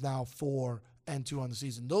 Rams now 4-2 on the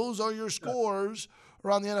season. Those are your scores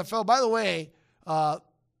around the NFL. By the way,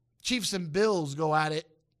 Chiefs and Bills go at it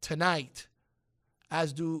tonight,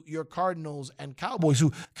 as do your Cardinals and Cowboys,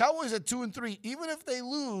 who Cowboys at 2-3, even if they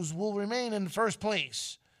lose, will remain in first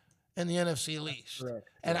place in the NFC East. Correct.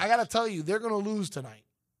 And I got to tell you, they're going to lose tonight.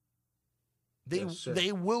 Yes, sir.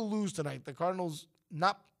 They will lose tonight. The Cardinals,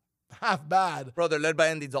 not half bad. Bro, they're led by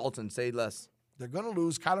Andy Dalton. Say less. They're going to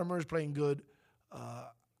lose. Kyler Murray's playing good.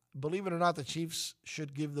 Believe it or not, the Chiefs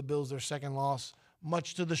should give the Bills their second loss,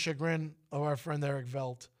 much to the chagrin of our friend Eric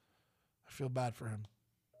Velt. I feel bad for him.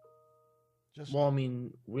 Well, I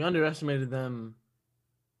mean, we underestimated them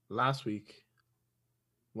last week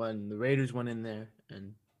when the Raiders went in there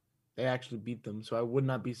and they actually beat them. So I would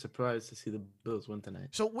not be surprised to see the Bills win tonight.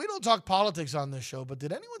 So we don't talk politics on this show, but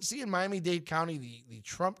did anyone see in Miami-Dade County the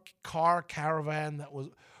Trump car caravan that was,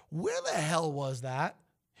 where the hell was that?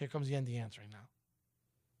 Here comes Yendi answering now.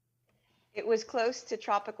 It was close to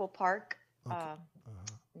Tropical Park, Okay.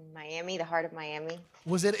 in Miami, the heart of Miami.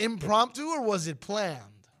 Was it impromptu or was it planned?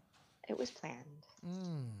 It was planned.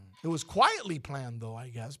 It was quietly planned, though, I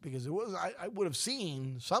guess, because it was. I would have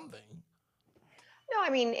seen something. No, I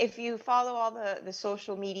mean, if you follow all the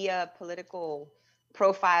social media political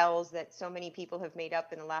profiles that so many people have made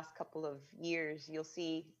up in the last couple of years, you'll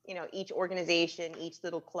see, each organization, each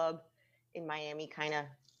little club in Miami kind of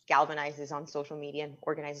galvanizes on social media and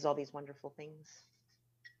organizes all these wonderful things.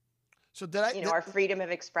 So did I? Our freedom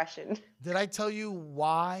of expression. Did I tell you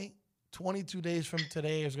why 22 days from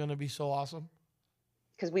today is going to be so awesome?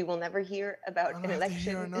 Because we will never hear about an I election. have to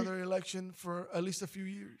hear another election for at least a few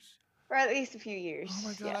years. For at least a few years. Oh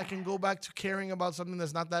my God! Yeah. I can go back to caring about something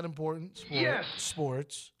that's not that important.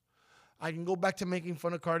 Sports. I can go back to making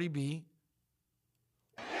fun of Cardi B.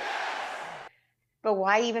 But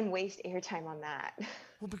why even waste airtime on that?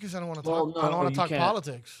 Well, because I don't want to Well, talk. no, I don't want you to talk can't.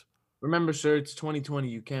 politics. Remember, sir, it's 2020.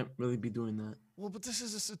 You can't really be doing that. Well, but this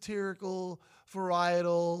is a satirical,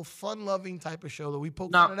 varietal, fun-loving type of show that we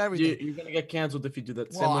poke No, fun at everything. you're going to get canceled if you do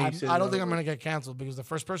that. Well, way I you say don't the think R I'm going word. to get canceled because the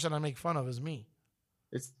first person I make fun of is me.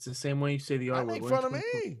 It's the same way you say the R I word. make We're fun in of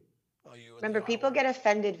 2020. me. Oh, you and Remember, the R people word. get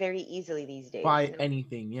offended very easily these days. By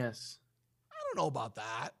anything, yes. I don't know about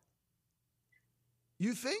that.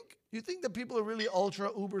 You think? You think that people are really ultra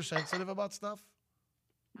uber sensitive about stuff?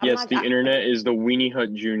 Yes, the internet is the Weenie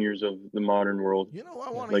Hut Juniors of the modern world. You know, I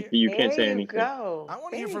want to Like hear. you can't say There you anything. go. I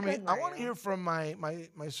want to hear Very from good, I want to Mario. hear from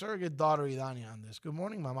my surrogate daughter Idania on this. Good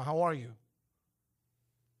morning, Mama. How are you?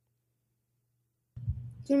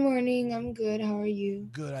 Good morning. I'm good. How are you?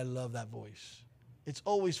 Good. I love that voice. It's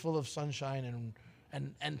always full of sunshine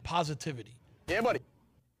and positivity. Yeah, buddy.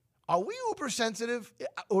 Are we uber sensitive,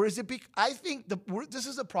 or is it? I think this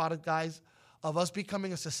is a product, guys, of us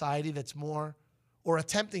becoming a society that's more, or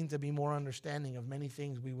attempting to be more understanding of many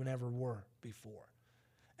things we never were before.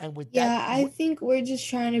 And with Yeah, that, I think we're just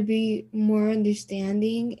trying to be more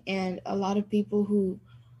understanding, and a lot of people who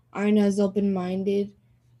aren't as open-minded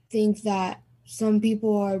think that some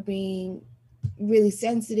people are being really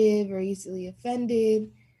sensitive or easily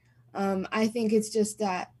offended. I think it's just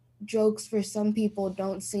that jokes for some people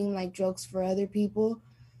don't seem like jokes for other people.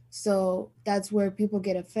 So that's where people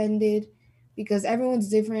get offended, because everyone's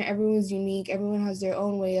different, everyone's unique, everyone has their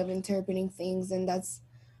own way of interpreting things, and that's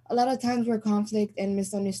a lot of times where conflict and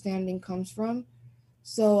misunderstanding comes from.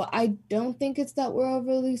 So I don't think it's that we're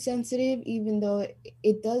overly sensitive, even though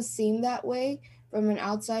it does seem that way from an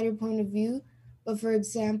outsider point of view. But for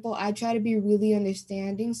example, I try to be really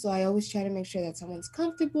understanding, so I always try to make sure that someone's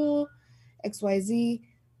comfortable, XYZ,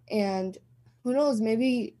 and who knows,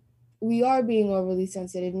 maybe we are being overly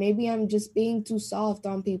sensitive. Maybe I'm just being too soft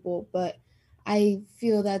on people, but I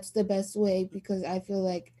feel that's the best way, because I feel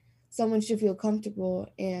like someone should feel comfortable.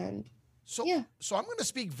 And so I'm going to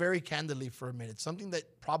speak very candidly for a minute. Something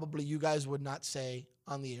that probably you guys would not say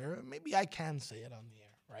on the air. Maybe I can say it on the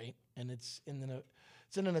air, right? And it's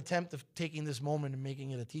in an attempt of taking this moment and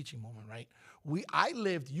making it a teaching moment, right? I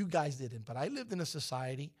lived, you guys didn't, but I lived in a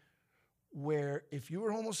society where if you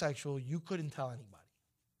were homosexual, you couldn't tell anybody.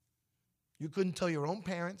 You couldn't tell your own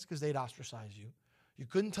parents because they'd ostracize you. You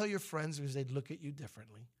couldn't tell your friends because they'd look at you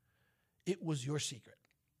differently. It was your secret.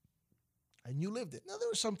 And you lived it. Now, there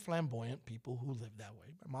were some flamboyant people who lived that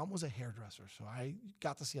way. My mom was a hairdresser, so I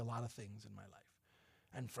got to see a lot of things in my life.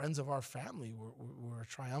 And friends of our family were a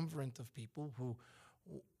triumvirate of people who,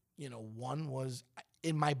 one was,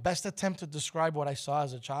 in my best attempt to describe what I saw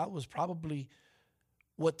as a child, was probably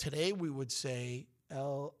what today we would say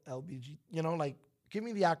LBG, give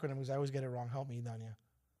me the acronym because I always get it wrong. Help me, Danya.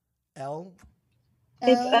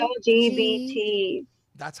 It's LGBT.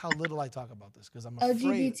 That's how little I talk about this because I'm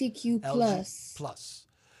afraid. LGBTQ plus. Plus.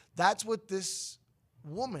 That's what this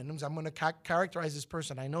woman, I'm going to characterize this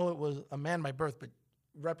person. I know it was a man by birth, but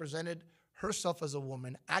represented herself as a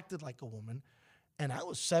woman, acted like a woman. And I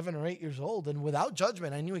was 7 or 8 years old. And without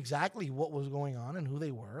judgment, I knew exactly what was going on and who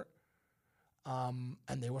they were. And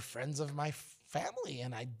they were friends of my family.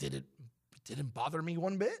 And it didn't bother me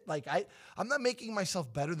one bit. I'm not making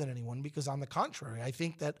myself better than anyone, because on the contrary, I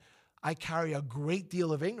think that I carry a great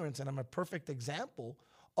deal of ignorance and I'm a perfect example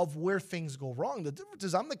of where things go wrong. The difference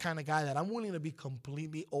is I'm the kind of guy that I'm willing to be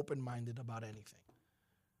completely open-minded about anything.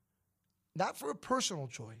 Not for a personal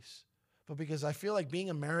choice, but because I feel like being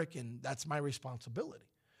American, that's my responsibility.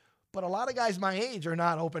 But a lot of guys my age are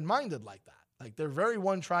not open-minded like that. Like, they're very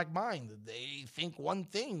one-track minded. They think one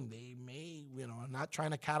thing. They may, I'm not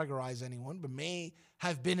trying to categorize anyone, but may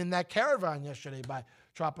have been in that caravan yesterday by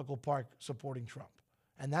Tropical Park supporting Trump.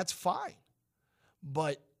 And that's fine.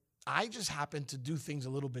 But I just happen to do things a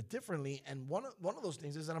little bit differently. And one of those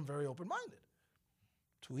things is that I'm very open-minded.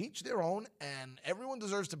 To each their own, and everyone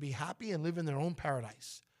deserves to be happy and live in their own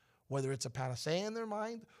paradise, whether it's a panacea in their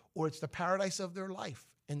mind or it's the paradise of their life.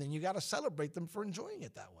 And then you got to celebrate them for enjoying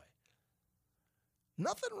it that way.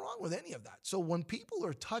 Nothing wrong with any of that. So when people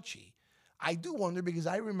are touchy, I do wonder, because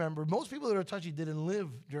I remember most people that are touchy didn't live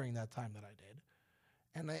during that time that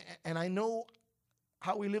I did. And I know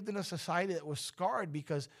how we lived in a society that was scarred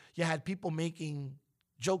because you had people making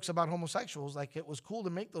jokes about homosexuals like it was cool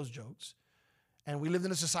to make those jokes. And we lived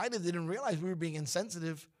in a society that didn't realize we were being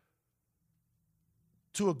insensitive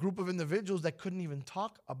to a group of individuals that couldn't even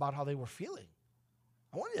talk about how they were feeling.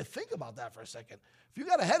 I want you to think about that for a second. If you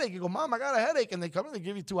got a headache, you go, Mom, I got a headache. And they come in, they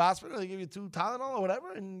give you 2 aspirin, they give you 2 Tylenol or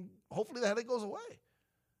whatever, and hopefully the headache goes away.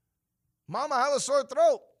 Mom, I have a sore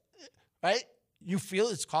throat, right? You feel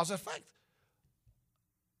it's cause and effect.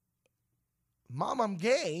 Mom, I'm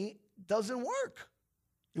gay doesn't work.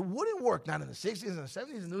 It wouldn't work, not in the 60s and the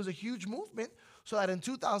 70s. And there was a huge movement so that in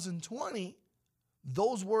 2020,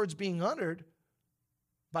 those words being uttered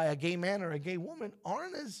by a gay man or a gay woman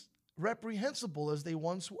aren't as reprehensible as they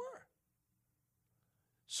once were.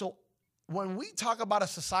 So when we talk about a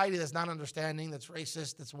society that's not understanding, that's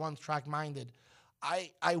racist, that's one-track minded,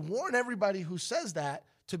 I warn everybody who says that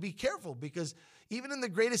to be careful, because even in the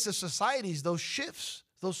greatest of societies, those shifts,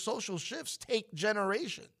 those social shifts take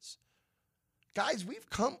generations. Guys, we've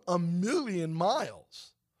come a million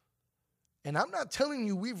miles. And I'm not telling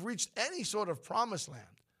you we've reached any sort of promised land.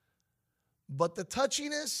 But the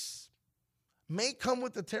touchiness may come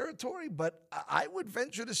with the territory, but I would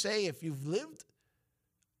venture to say if you've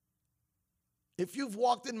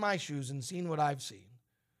walked in my shoes and seen what I've seen,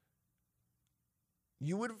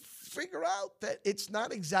 you would figure out that it's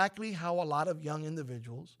not exactly how a lot of young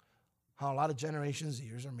individuals, how a lot of Generation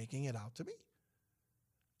Zers are making it out to be.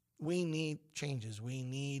 We need changes. We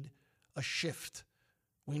need a shift.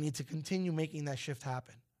 We need to continue making that shift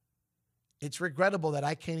happen. It's regrettable that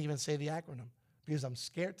I can't even say the acronym because I'm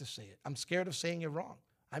scared to say it. I'm scared of saying it wrong.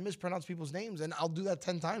 I mispronounce people's names, and I'll do that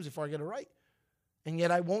 10 times before I get it right. And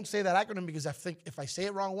yet I won't say that acronym because I think if I say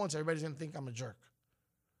it wrong once, everybody's going to think I'm a jerk.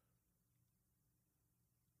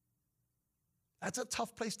 That's a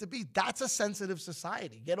tough place to be. That's a sensitive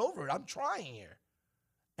society. Get over it. I'm trying here.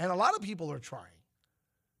 And a lot of people are trying.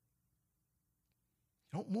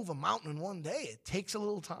 You don't move a mountain in one day. It takes a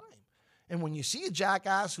little time. And when you see a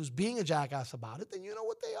jackass who's being a jackass about it, then you know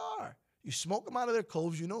what they are. You smoke them out of their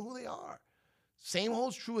coves, you know who they are. Same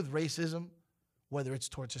holds true with racism, whether it's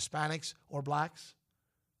towards Hispanics or blacks.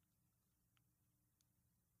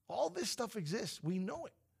 All this stuff exists. We know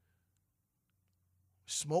it.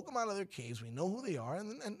 Smoke them out of their caves. We know who they are,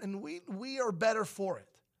 and we are better for it.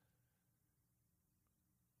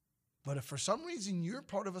 But if for some reason you're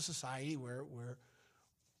part of a society where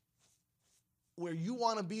you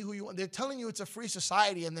want to be who you want, they're telling you it's a free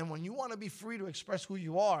society, and then when you want to be free to express who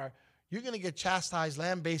you are, you're going to get chastised,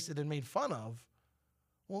 lambasted, and made fun of.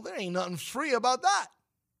 Well, there ain't nothing free about that.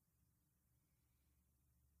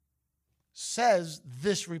 Says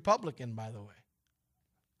this Republican, by the way,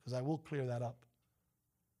 because I will clear that up.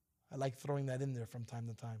 I like throwing that in there from time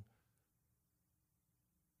to time.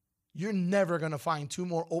 You're never going to find 2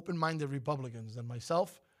 more open-minded Republicans than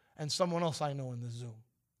myself and someone else I know in this Zoom.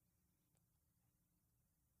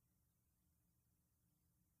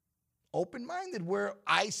 Open-minded, where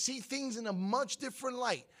I see things in a much different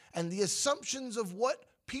light, and the assumptions of what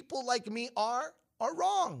people like me are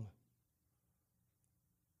wrong.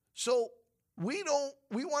 So we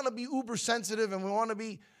want to be uber sensitive, and we want to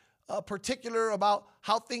be particular about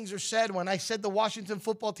how things are said. When I said the Washington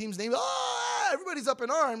football team's name, everybody's up in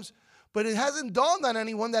arms, but it hasn't dawned on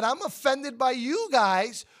anyone that I'm offended by you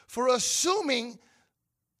guys for assuming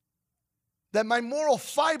that my moral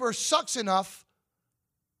fiber sucks enough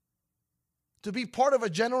to be part of a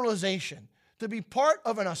generalization, to be part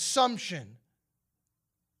of an assumption.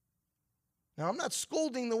 Now, I'm not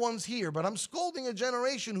scolding the ones here, but I'm scolding a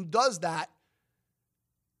generation who does that,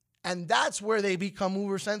 and that's where they become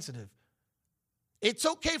uber sensitive. It's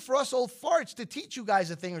okay for us old farts to teach you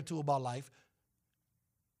guys a thing or two about life,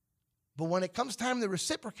 but when it comes time to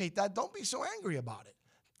reciprocate that, don't be so angry about it.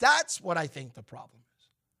 That's what I think the problem is.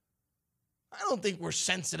 I don't think we're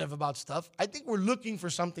sensitive about stuff. I think we're looking for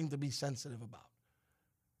something to be sensitive about.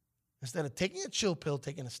 Instead of taking a chill pill,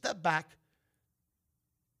 taking a step back,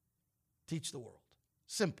 teach the world.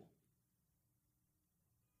 Simple.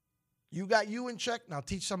 You got you in check, now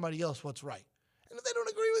teach somebody else what's right. And if they don't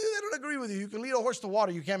agree with you, they don't agree with you. You can lead a horse to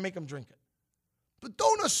water, you can't make them drink it. But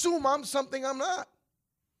don't assume I'm something I'm not.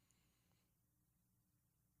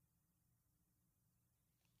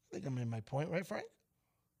 I think I'm in my point, right, Frank?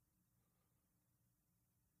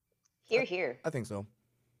 Here. I think so.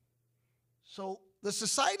 So the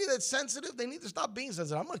society that's sensitive, they need to stop being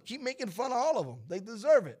sensitive. I'm going to keep making fun of all of them. They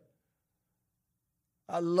deserve it.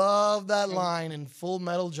 I love that line in Full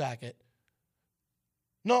Metal Jacket.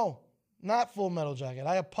 No, not Full Metal Jacket.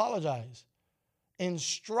 I apologize. In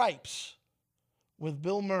Stripes with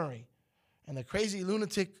Bill Murray and the crazy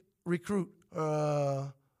lunatic recruit.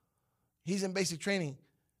 He's in basic training.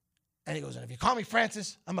 And he goes, and if you call me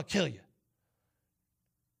Francis, I'm going to kill you.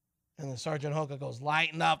 And then Sergeant Hooker goes,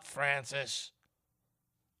 lighten up, Francis.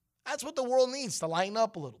 That's what the world needs, to lighten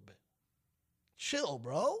up a little bit. Chill,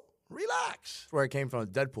 bro. Relax. That's where it came from.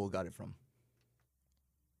 Deadpool got it from.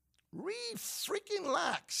 Freaking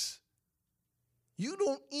relax. You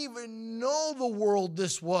don't even know the world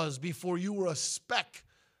this was before you were a speck,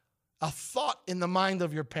 a thought in the mind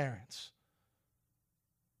of your parents.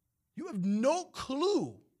 You have no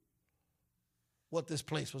clue what this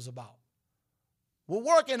place was about. We're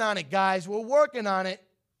working on it, guys. We're working on it.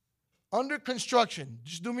 Under construction.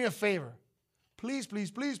 Just do me a favor. Please, please,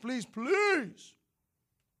 please, please, please.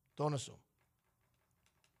 Don't assume.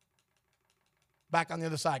 Back on the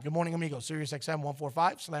other side. Good morning, amigos. Sirius XM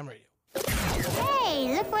 145, Slam Radio.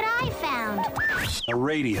 Hey, look what I found. A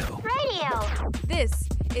radio. Radio. This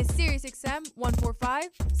is Sirius XM 145,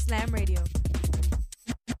 Slam Radio.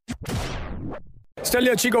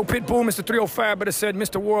 Stelio Chico Pitbull, Mr. 305, better said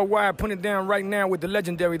Mr. Worldwide, putting it down right now with the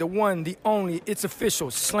legendary, the one, the only, it's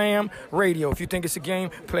official, Slam Radio. If you think it's a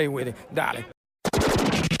game, play with it. Darling.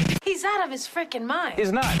 He's out of his freaking mind.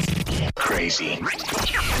 He's nuts. Crazy.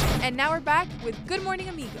 And now we're back with Good Morning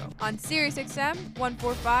Amigo on Sirius XM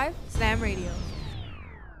 145, Slam Radio.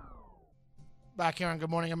 Back here on Good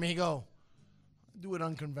Morning Amigo. Do it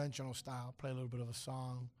unconventional style. Play a little bit of a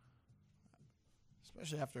song.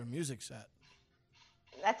 Especially after a music set.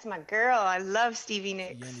 That's my girl. I love Stevie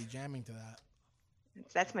Nicks. Yandy jamming to that.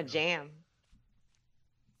 That's my jam.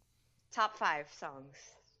 Top 5 songs.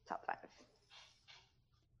 Top 5.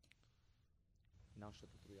 Now shut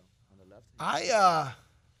the 3 on the left.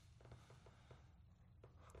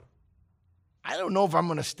 I don't know if I'm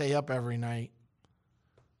going to stay up every night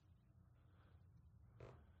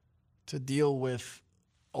to deal with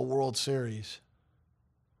a World Series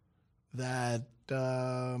that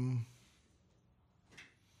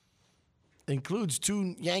includes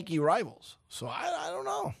 2 Yankee rivals. So I don't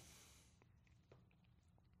know.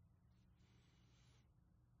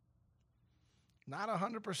 Not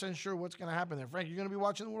 100% sure what's going to happen there. Frank, you going to be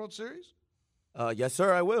watching the World Series? Yes,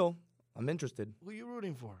 sir, I will. I'm interested. Who are you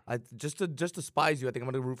rooting for? Just to spise you, I think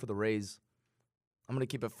I'm going to root for the Rays. I'm going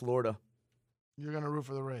to keep it Florida. You're going to root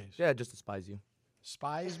for the Rays? Yeah, just to spise you.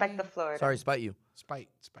 Spite? Respect the Florida. Sorry, spite you. Spite.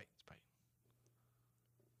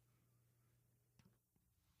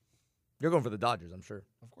 You're going for the Dodgers, I'm sure.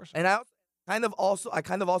 Of course. And I kind of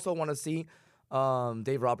also want to see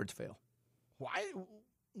Dave Roberts fail. Why?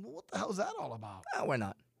 What the hell is that all about? Why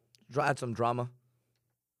not? Add some drama.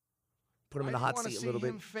 Put him in the hot seat a little bit. Why do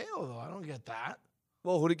you want to see him fail, though? I don't get that.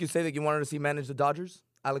 Well, who did you say that you wanted to see manage the Dodgers?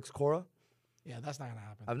 Alex Cora? Yeah, that's not going to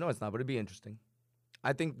happen. I know it's not, but it'd be interesting.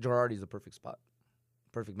 I think Girardi's the perfect spot.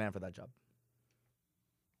 Perfect man for that job.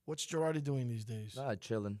 What's Girardi doing these days?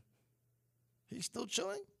 Chilling. He's still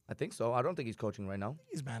chilling? I think so. I don't think he's coaching right now.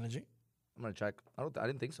 He's managing. I'm going to check. I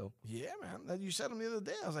didn't think so. Yeah, man. You said him the other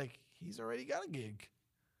day. I was like, he's already got a gig.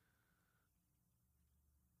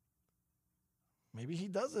 Maybe he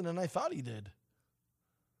doesn't, and I thought he did.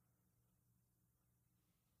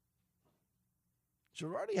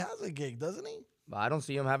 Girardi has a gig, doesn't he? But I don't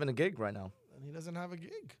see him having a gig right now. And he doesn't have a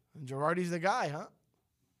gig. And Girardi's the guy, huh?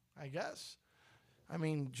 I guess. I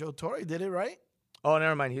mean, Joe Torre did it, right? Oh,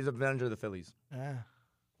 never mind. He's a manager of the Phillies. Yeah.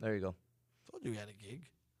 There you go. Told you he had a gig.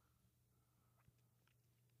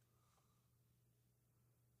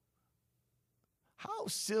 How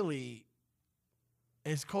silly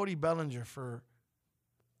is Cody Bellinger for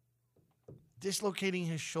dislocating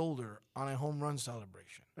his shoulder on a home run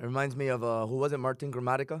celebration? It reminds me of, who was it, Martin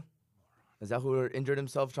Gramatica? Is that who injured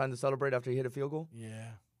himself trying to celebrate after he hit a field goal? Yeah.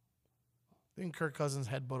 Didn't Kirk Cousins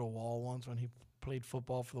headbutt a wall once when he played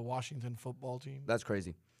football for the Washington football team? That's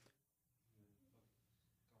crazy.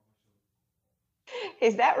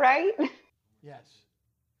 Is that right? Yes.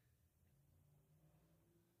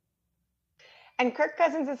 And Kirk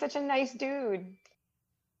Cousins is such a nice dude.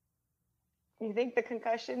 You think the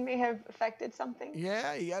concussion may have affected something?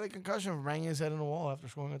 Yeah, he got a concussion from banging his head in the wall after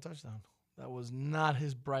scoring a touchdown. That was not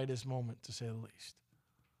his brightest moment, to say the least.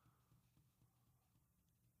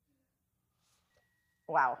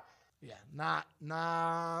 Wow. Yeah, not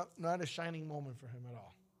a shining moment for him at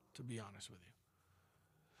all, to be honest with you.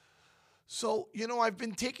 So, I've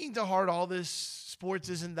been taking to heart all this sports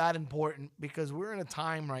isn't that important because we're in a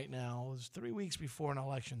time right now, it's 3 weeks before an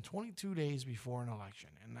election, 22 days before an election,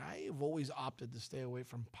 and I have always opted to stay away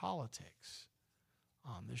from politics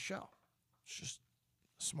on this show. It's just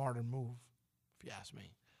a smarter move, if you ask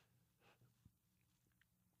me.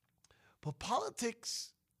 But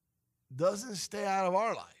politics doesn't stay out of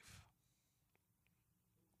our life.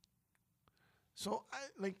 So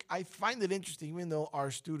I find it interesting, even though our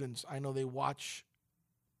students, I know they watch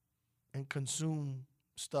and consume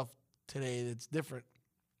stuff today that's different,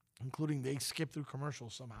 including they skip through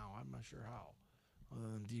commercials somehow. I'm not sure how, other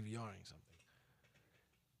than DVRing something.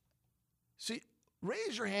 See,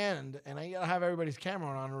 raise your hand, and I gotta have everybody's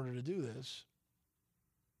camera on in order to do this.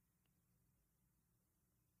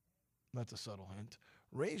 That's a subtle hint.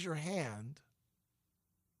 Raise your hand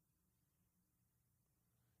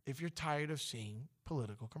if you're tired of seeing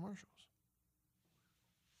political commercials.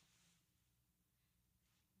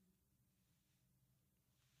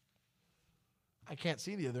 I can't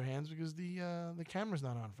see the other hands because the camera's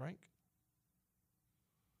not on, Frank.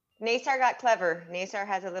 Nasar got clever. Nasar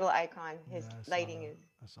has a little icon. His lighting is.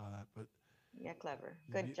 I saw that, but yeah, clever.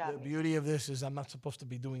 Good job. The beauty of this is I'm not supposed to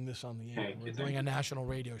be doing this on the air. We're doing a national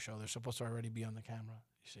radio show. They're supposed to already be on the camera.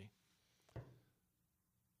 You see.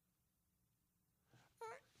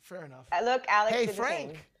 Fair enough. Look, Alex. Hey, did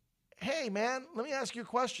Frank. The same. Hey, man. Let me ask you a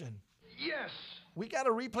question. Yes. We got to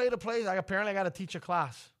replay the plays. Apparently, I got to teach a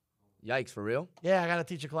class. Yikes, for real? Yeah, I got to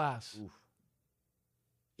teach a class. Oof.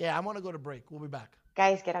 Yeah, I'm going to go to break. We'll be back.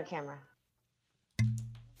 Guys, get on camera.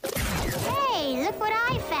 Hey, look what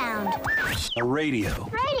I found. A radio.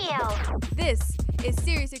 Radio. This is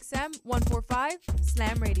SiriusXM 145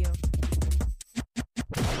 Slam Radio.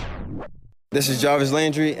 This is Jarvis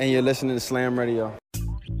Landry, and you're listening to Slam Radio.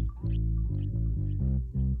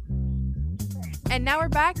 And now we're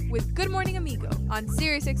back with Good Morning Amigo on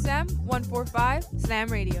SiriusXM 145 Slam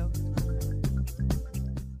Radio.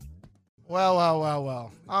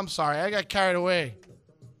 Well. I'm sorry. I got carried away.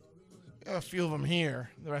 Got a few of them here.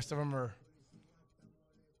 The rest of them are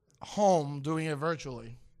home doing it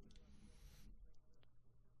virtually.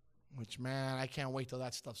 Which, man, I can't wait till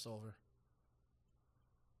that stuff's over.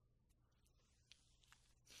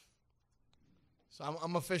 So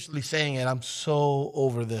I'm officially saying it. I'm so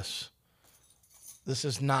over this. This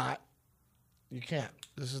is not, you can't.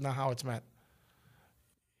 This is not how it's meant.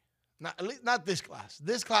 Not, at least not this class.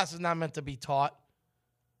 This class is not meant to be taught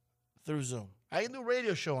through Zoom. I can do a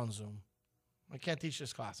radio show on Zoom. I can't teach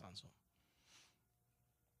this class on Zoom.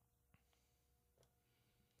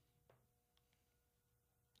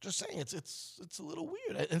 Just saying, it's a little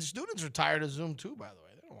weird. And students are tired of Zoom too, by the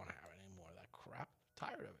way. They don't want to have any more of that crap.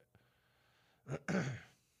 Tired of it.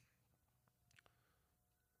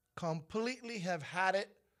 Completely have had it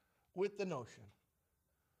with the notion.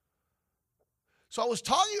 So I was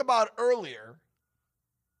talking about earlier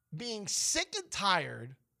being sick and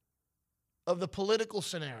tired of the political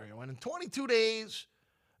scenario. And in 22 days,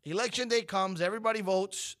 election day comes, everybody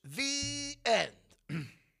votes, the end.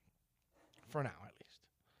 For now, at least.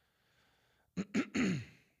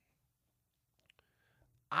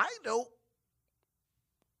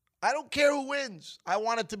 I don't care who wins. I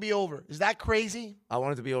want it to be over. Is that crazy? I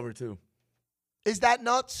want it to be over too. Is that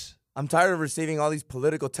nuts? I'm tired of receiving all these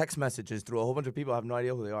political text messages through a whole bunch of people. I have no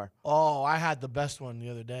idea who they are. Oh, I had the best one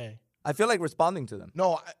the other day. I feel like responding to them.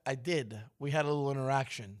 No, I did. We had a little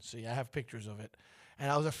interaction. See, I have pictures of it.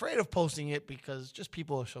 And I was afraid of posting it because just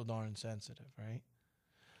people are so darn sensitive, right?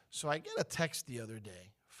 So I get a text the other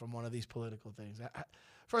day from one of these political things.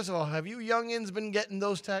 First of all, have you youngins been getting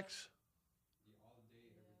those texts?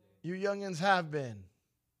 You youngins have been.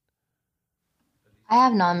 I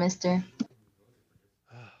have not, mister.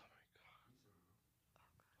 Oh, my God.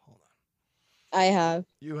 Hold on. I have.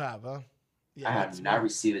 You have, huh? Yeah, I have not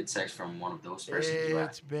received a text from one of those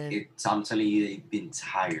persons. I'm telling you, they've been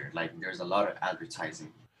tired. Like, there's a lot of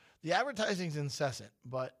advertising. The advertising's incessant,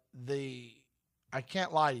 but I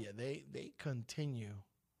can't lie to you. They continue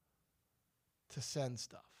to send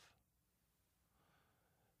stuff.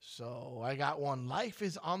 So I got one. Life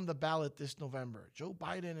is on the ballot this November. Joe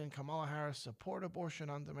Biden and Kamala Harris support abortion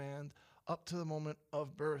on demand up to the moment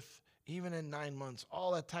of birth, even in 9 months,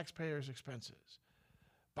 all at taxpayers' expenses.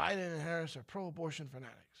 Biden and Harris are pro-abortion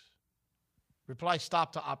fanatics. Reply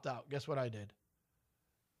stop to opt out. Guess what I did?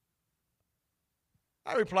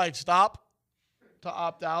 I replied, stop, to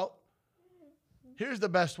opt out. Here's the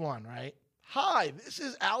best one, right? Hi, this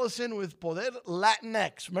is Allison with Poder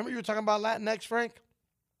Latinx. Remember you were talking about Latinx, Frank?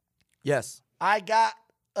 Yes. I got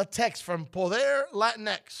a text from Poder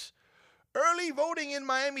Latinx. Early voting in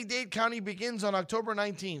Miami-Dade County begins on October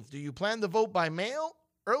 19th. Do you plan to vote by mail,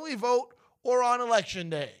 early vote, or on election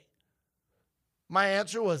day? My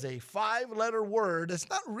answer was a 5-letter word. It's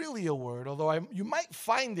not really a word, although you might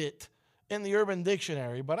find it in the Urban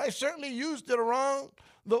Dictionary, but I certainly used it around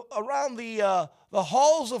the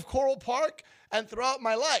halls of Coral Park and throughout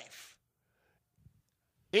my life.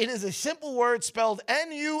 It is a simple word spelled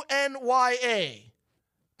N-U-N-Y-A,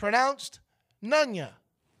 pronounced Nunya.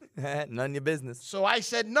 None your business. So I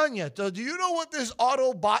said Nunya. So do you know what this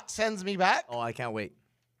auto bot sends me back? Oh, I can't wait.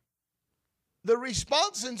 The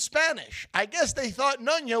response in Spanish. I guess they thought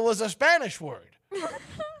Nunya was a Spanish word.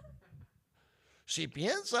 Si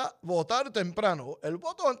piensa votar temprano, el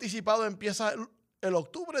voto anticipado empieza el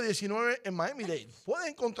octubre 19 en Miami-Dade. Puede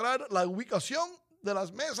encontrar la ubicación de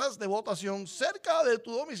las mesas de votación cerca de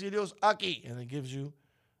tus domicilios aquí. And it gives you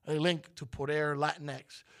a link to Poder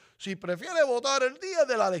Latinx. Si prefiere votar el día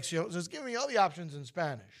de la elección, so it's giving me all the options in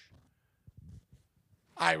Spanish.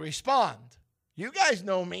 I respond. You guys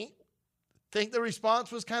know me. Think the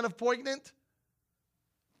response was kind of poignant?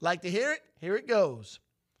 Like to hear it? Here it goes.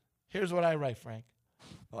 Here's what I write, Frank.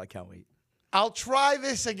 Oh, I can't wait. I'll try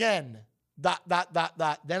this again. ...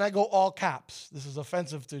 Then I go all caps. This is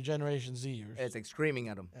offensive to Generation Zers. It's like screaming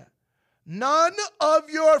at them. Yeah. None of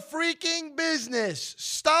your freaking business.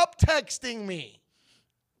 Stop texting me.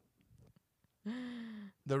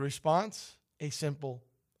 The response, a simple,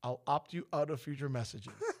 I'll opt you out of future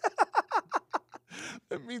messages.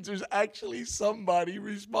 That means there's actually somebody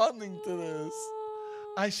responding to this.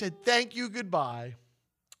 I said, thank you, goodbye.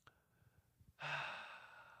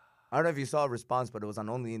 I don't know if you saw a response, but it was on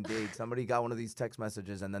Only in Dade. Somebody got one of these text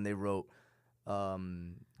messages, and then they wrote,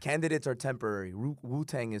 candidates are temporary.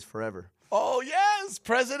 Wu-Tang is forever. Oh, yes.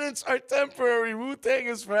 Presidents are temporary. Wu-Tang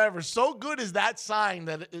is forever. So good is that sign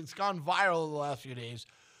that it's gone viral the last few days.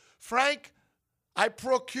 Frank, I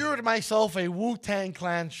procured myself a Wu-Tang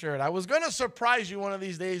Clan shirt. I was going to surprise you one of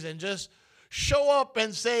these days and just show up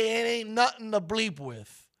and say it ain't nothing to bleep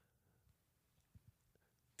with.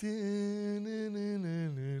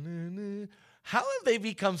 How have they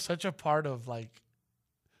become such a part of, like,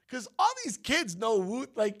 because all these kids know Wu,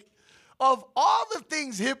 like, of all the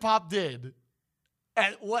things hip-hop did,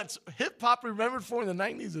 and what's hip-hop remembered for in the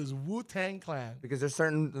 90s is Wu-Tang Clan. Because there's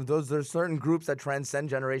certain groups that transcend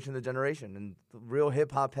generation to generation, and the real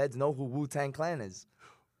hip-hop heads know who Wu-Tang Clan is.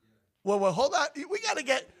 Well, hold on. We gotta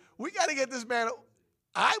get this man.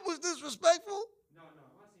 I was disrespectful?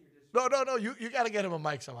 No. You got to get him a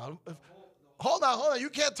mic somehow. Hold on. You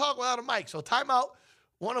can't talk without a mic. So time out.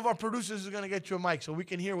 One of our producers is going to get you a mic so we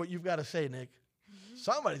can hear what you've got to say, Nick.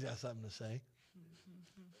 Somebody's got something to say.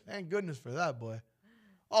 Thank goodness for that, boy.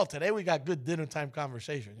 Oh, today we got good dinner time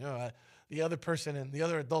conversation. You know, the other person and the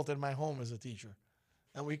other adult in my home is a teacher.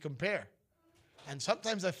 And we compare. And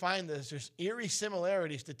sometimes I find there's eerie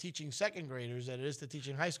similarities to teaching second graders that it is to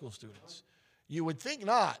teaching high school students. You would think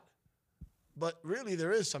not. But really,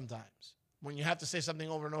 there is sometimes when you have to say something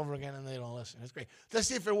over and over again and they don't listen. It's great. Let's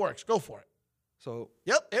see if it works. Go for it. So,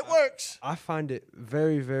 yep, it works. I find it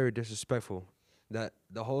very, very disrespectful that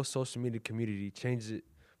the whole social media community changes it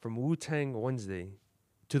from Wu-Tang Wednesday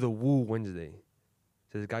to the Wu Wednesday.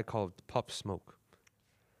 There's a guy called Pop Smoke.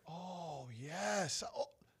 Oh, yes. Oh.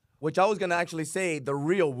 Which I was going to actually say the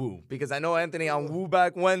real Wu, because I know Anthony on Wu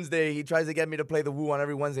Back Wednesday, he tries to get me to play the Wu on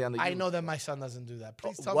every Wednesday on the I know that my son doesn't do that.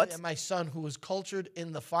 Please tell me that my son, who was cultured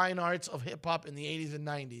in the fine arts of hip-hop in the 80s and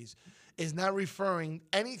 90s, is not referring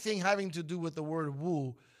anything having to do with the word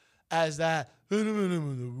Wu as that.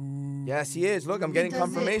 Yes, he is. Look, I'm getting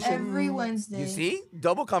confirmation. Every Wednesday. You see?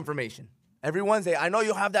 Double confirmation. Every Wednesday. I know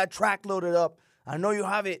you have that track loaded up. I know you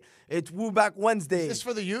have it. It's Wu Back Wednesday. Is this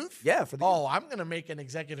for the youth? Yeah, for the youth. Oh, I'm going to make an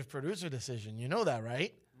executive producer decision. You know that,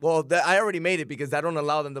 right? Well, I already made it because I don't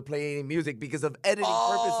allow them to play any music because of editing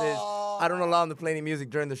purposes. I don't allow them to play any music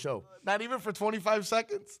during the show. Not even for 25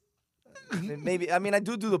 seconds? Maybe. I mean, I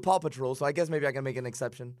do the Paw Patrol, so I guess maybe I can make an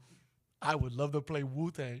exception. I would love to play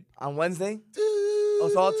Wu-Tang. On Wednesday? Oh,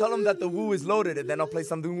 so I'll tell them that the Wu is loaded, and then I'll play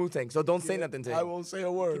something Wu-Tang. So don't say nothing to him. I won't say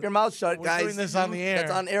a word. Keep your mouth shut, guys. We're doing this on the air.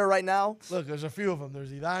 That's on air right now. Look, there's a few of them.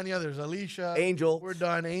 There's Idania, there's Alicia. Angel. We're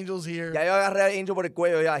done. Angel's here. Ya yo agarré a Angel por el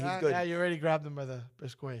cuello, yeah, he's good. Yeah, you already grabbed him by the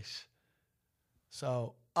pescuez.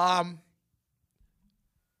 So, I'm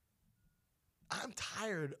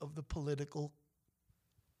tired of the political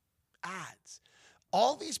ads.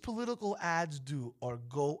 All these political ads do are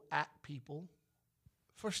go at people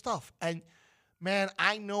for stuff. And, man,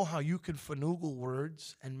 I know how you can finagle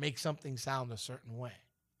words and make something sound a certain way.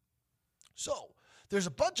 So there's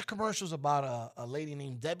a bunch of commercials about a lady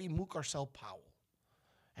named Debbie Mucarsel Powell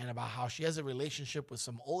and about how she has a relationship with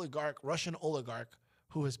some Russian oligarch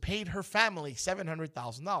who has paid her family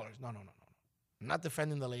 $700,000. No. I'm not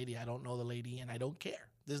defending the lady. I don't know the lady, and I don't care.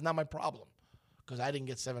 This is not my problem because I didn't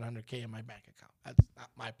get $700K in my bank account. That's not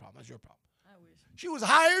my problem. That's your problem. I wish. She was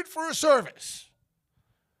hired for a service,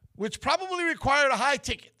 which probably required a high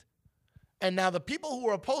ticket. And now the people who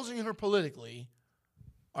are opposing her politically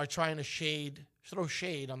are trying to throw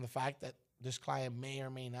shade on the fact that this client may or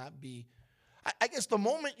may not be. I guess the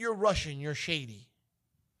moment you're Russian, you're shady.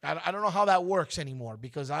 I don't know how that works anymore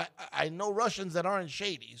because I know Russians that aren't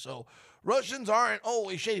shady. So Russians aren't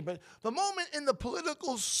always shady. But the moment in the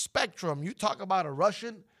political spectrum you talk about a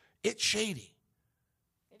Russian, it's shady.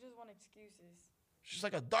 They just want excuses. It's just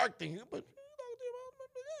like a dark thing. But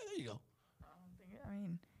there you go.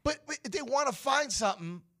 But they want to find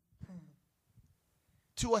something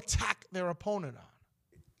to attack their opponent on.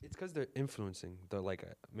 It's because they're influencing. They're like,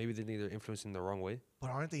 maybe they think they're influencing the wrong way. But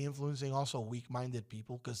aren't they influencing also weak-minded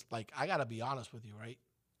people? Because, like, I got to be honest with you, right?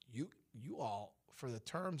 You all, for the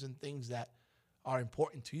terms and things that are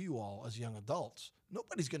important to you all as young adults,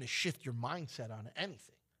 nobody's going to shift your mindset on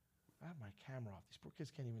anything. I have my camera off. These poor kids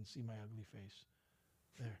can't even see my ugly face.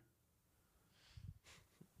 There.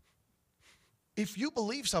 If you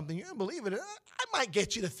believe something, you don't believe it. I might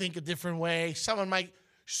get you to think a different way. Someone might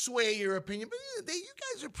sway your opinion, but you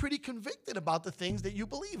guys are pretty convicted about the things that you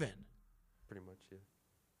believe in. Pretty much,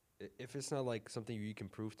 yeah. If it's not like something you can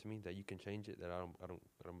prove to me that you can change it, then I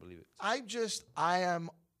don't believe it. I am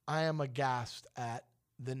aghast at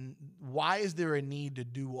why is there a need to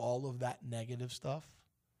do all of that negative stuff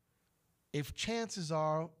if chances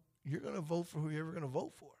are you're going to vote for who you're going to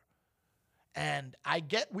vote for. And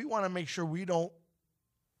we want to make sure we don't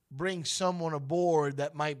bring someone aboard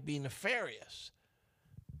that might be nefarious.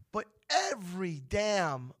 But every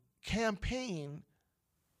damn campaign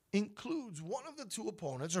includes one of the two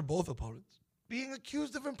opponents or both opponents being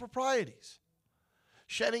accused of improprieties,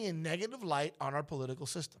 shedding a negative light on our political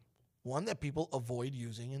system, one that people avoid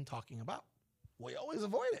using and talking about. We always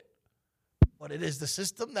avoid it. But it is the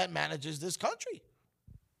system that manages this country.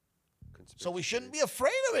 So we shouldn't be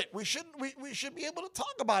afraid of it. We should be able to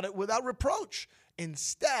talk about it without reproach.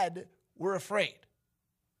 Instead, we're afraid.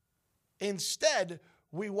 Instead,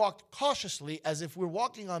 we walk cautiously as if we're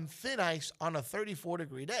walking on thin ice on a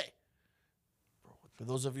 34-degree day. For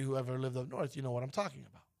those of you who ever lived up north, you know what I'm talking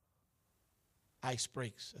about. Ice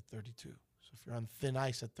breaks at 32. So if you're on thin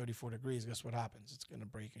ice at 34 degrees, guess what happens? It's going to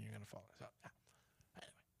break and you're going to fall. So,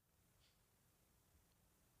 anyway.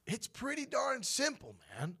 It's pretty darn simple,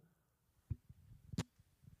 man.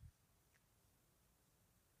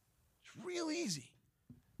 It's real easy.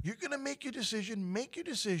 You're going to make your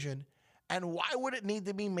decision, and why would it need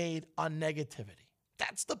to be made on negativity?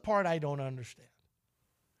 That's the part I don't understand.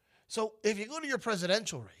 So if you go to your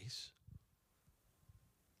presidential race,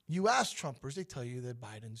 you ask Trumpers, they tell you that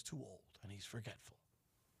Biden's too old and he's forgetful.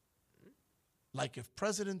 Like if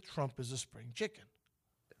President Trump is a spring chicken.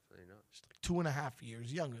 Definitely not. He's like 2.5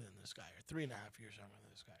 years younger than this guy, or 3.5 years younger than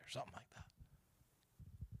this guy, or something like that.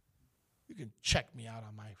 You can check me out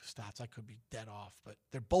on my stats. I could be dead off, but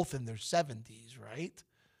they're both in their 70s, right?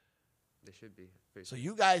 They should be. So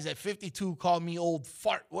you guys at 52 call me old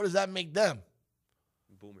fart. What does that make them?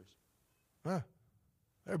 Boomers. Huh.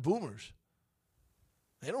 They're boomers.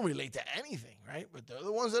 They don't relate to anything, right? But they're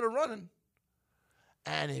the ones that are running.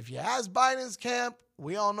 And if you ask Biden's camp,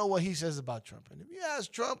 we all know what he says about Trump. And if you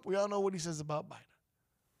ask Trump, we all know what he says about Biden.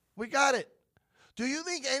 We got it. Do you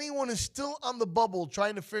think anyone is still on the bubble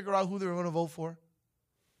trying to figure out who they're going to vote for?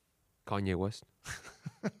 Kanye West.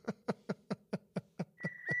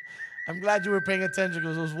 I'm glad you were paying attention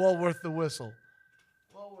because it was well worth the whistle.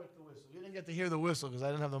 Well worth the whistle. You didn't get to hear the whistle because I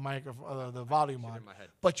didn't have the microphone, the volume on.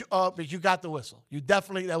 But you got the whistle. You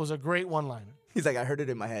definitely, that was a great one-liner. He's like, I heard it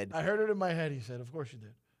in my head. I heard it in my head, he said. Of course you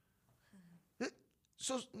did.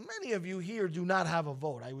 So many of you here do not have a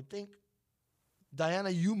vote. I would think, Diana,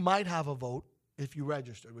 you might have a vote if you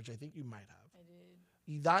registered, which I think you might have. I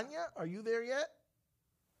did. Idania, are you there yet?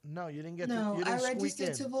 No, you didn't get to. No, you didn't I registered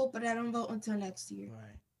in. to vote, but I don't vote until next year.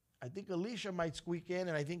 Right. I think Alicia might squeak in,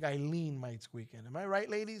 and I think Eileen might squeak in. Am I right,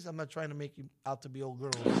 ladies? I'm not trying to make you out to be old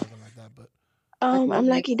girls or something like that, but. I'm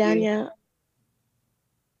like Idania.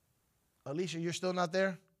 Alicia, you're still not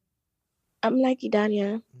there? I'm like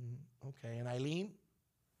Idania. Okay, and Eileen?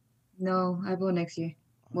 No, I vote next year.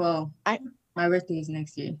 Well, my birthday is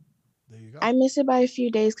next year. There you go. I miss it by a few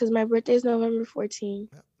days because my birthday is November 14th.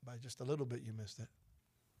 Yeah, by just a little bit, you missed it.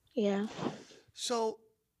 Yeah. So,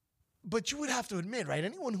 but you would have to admit, right?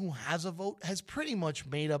 Anyone who has a vote has pretty much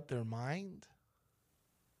made up their mind.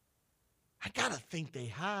 I gotta think they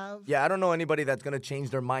have. Yeah, I don't know anybody that's gonna change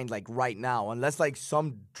their mind like right now, unless like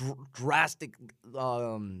some drastic,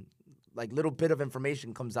 like little bit of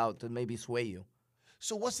information comes out to maybe sway you.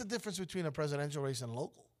 So what's the difference between a presidential race and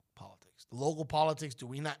local politics? The local politics, do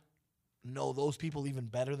we not know those people even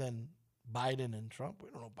better than Biden and Trump? We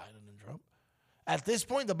don't know Biden and Trump. At this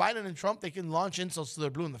point, the Biden and Trump, they can launch insults till they're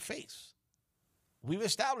blue in the face. We've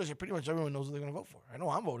established it. Pretty much everyone knows who they're going to vote for. I know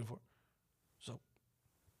I'm voting for. So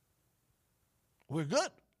we're good.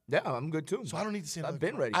 Yeah, I'm good too. So I don't need to see another I've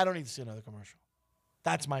been ready. I don't need to see another commercial.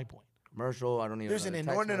 That's my point. Commercial, I don't need There's an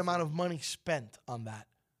inordinate amount of money spent on that.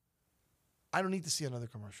 I don't need to see another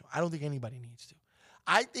commercial. I don't think anybody needs to.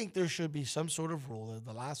 I think there should be some sort of rule that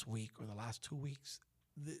the last week or the last 2 weeks,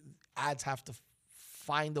 the ads have to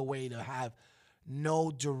find a way to have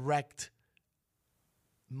no direct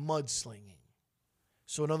mudslinging.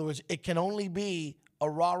 So in other words, it can only be a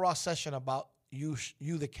rah-rah session about you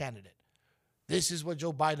the candidate. This is what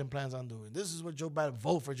Joe Biden plans on doing. This is what Joe Biden,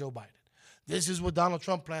 vote for Joe Biden. This is what Donald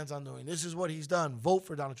Trump plans on doing. This is what he's done. Vote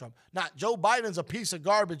for Donald Trump. Not Joe Biden's a piece of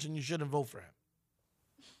garbage and you shouldn't vote for him.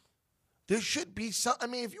 There should be some, I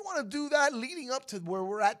mean, if you want to do that leading up to where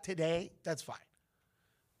we're at today, that's fine.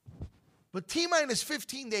 But T-minus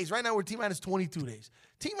 15 days. Right now we're T-minus 22 days.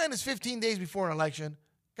 T-minus 15 days before an election,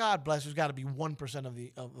 God bless, there's got to be 1% of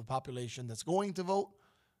the population that's going to vote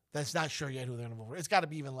that's not sure yet who they're going to vote for. It's got to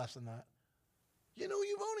be even less than that. You know who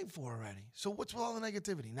you're voting for already. So what's with all the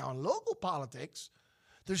negativity? Now, in local politics,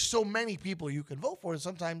 there's so many people you can vote for, and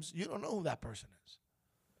sometimes you don't know who that person is.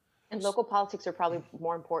 And local politics are probably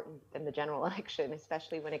more important than the general election,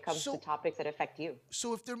 especially when it comes to topics that affect you.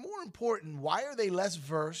 So if they're more important, why are they less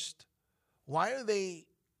versed? Why are they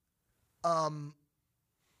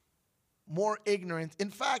more ignorant? In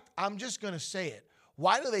fact, I'm just going to say it.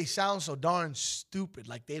 Why do they sound so darn stupid,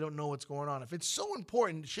 like they don't know what's going on? If it's so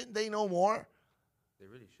important, shouldn't they know more? They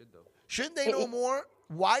really should, though. Shouldn't they know more?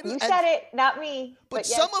 Why do you said it, not me. But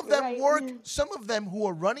yes, some of them right. work. Some of them who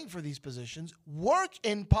are running for these positions work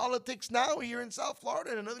in politics now here in South Florida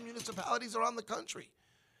and in other municipalities around the country.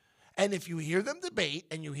 And if you hear them debate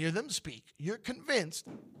and you hear them speak, you're convinced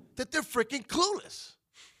that they're freaking clueless.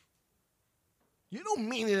 You don't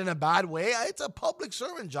mean it in a bad way. It's a public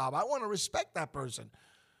servant job. I want to respect that person.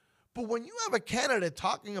 But when you have a candidate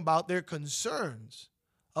talking about their concerns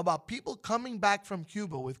about people coming back from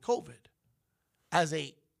Cuba with COVID as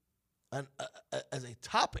a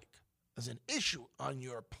topic, as an issue on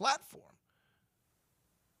your platform,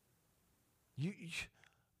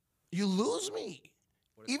 you lose me.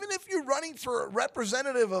 Even if you're running for a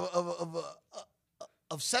representative of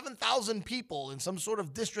 7,000 people in some sort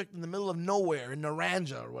of district in the middle of nowhere, in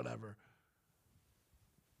Naranja or whatever,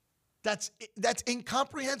 that's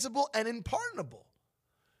incomprehensible and unpardonable.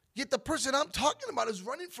 Yet the person I'm talking about is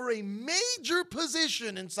running for a major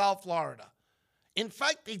position in South Florida. In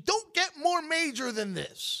fact, they don't get more major than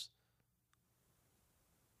this.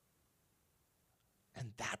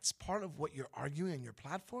 And that's part of what you're arguing on your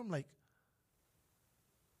platform? Like,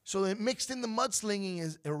 so it mixed in the mudslinging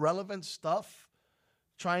is irrelevant stuff,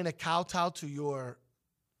 trying to kowtow to your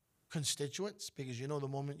constituents, because you know the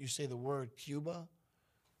moment you say the word Cuba,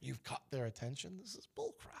 you've caught their attention. This is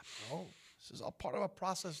bullcrap, bro. This is all part of a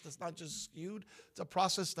process that's not just skewed. It's a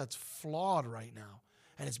process that's flawed right now.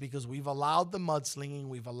 And it's because we've allowed the mudslinging.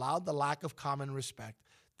 We've allowed the lack of common respect.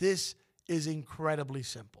 This is incredibly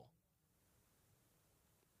simple.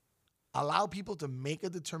 Allow people to make a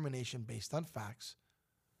determination based on facts.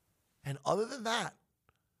 And other than that,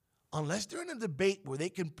 unless they're in a debate where they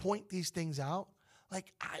can point these things out,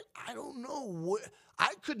 like, I don't know.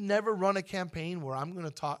 I could never run a campaign where I'm going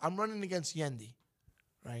to talk. I'm running against Yendi,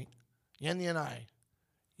 right? Yendi and I.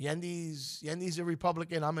 Yendi's a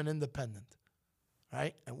Republican. I'm an independent,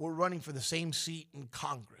 right? And we're running for the same seat in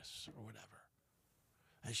Congress or whatever.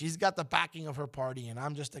 And she's got the backing of her party, and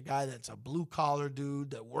I'm just a guy that's a blue-collar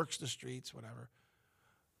dude that works the streets, whatever.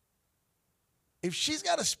 If she's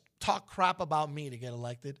got to talk crap about me to get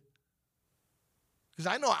elected, because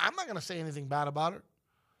I know I'm not going to say anything bad about her.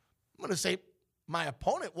 I'm going to say my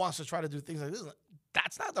opponent wants to try to do things like this.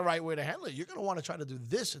 That's not the right way to handle it. You're going to want to try to do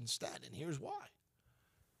this instead, and here's why.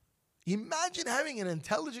 Imagine having an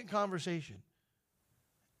intelligent conversation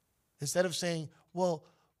instead of saying, well,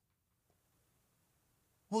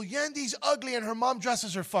 Yendi's ugly and her mom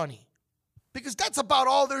dresses her funny. Because that's about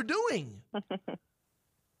all they're doing.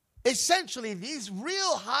 Essentially, these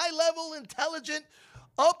real high-level, intelligent,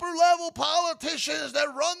 upper-level politicians that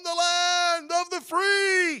run the land of the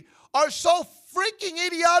free are so freaking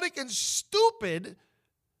idiotic and stupid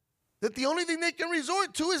that the only thing they can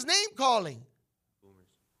resort to is name calling.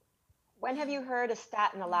 When have you heard a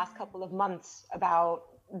stat in the last couple of months about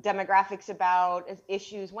demographics, about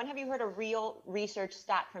issues? When have you heard a real research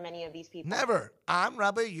stat from any of these people? Never. I'm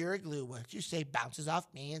rubber, you're glue. What you say bounces off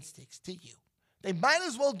me and sticks to you. They might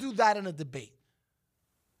as well do that in a debate.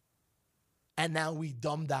 And now we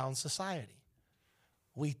dumb down society.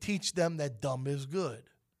 We teach them that dumb is good.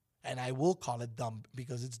 And I will call it dumb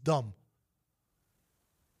because it's dumb.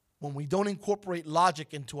 When we don't incorporate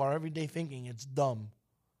logic into our everyday thinking, it's dumb.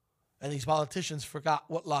 And these politicians forgot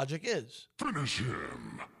what logic is. Finish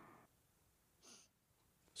him.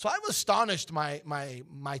 So I've astonished my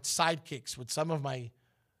sidekicks with some of my...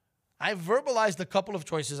 I've verbalized a couple of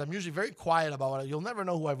choices. I'm usually very quiet about it. You'll never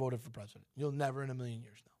know who I voted for president. You'll never in a million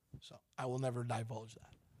years know. So I will never divulge that.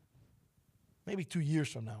 Maybe 2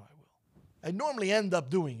 years from now I will. I normally end up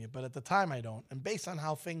doing it, but at the time I don't. And based on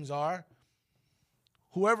how things are,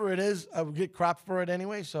 whoever it is, I would get crap for it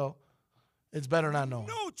anyway, so it's better not knowing.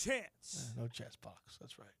 No chance. Yeah, no chance, Pox.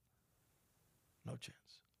 That's right. No chance.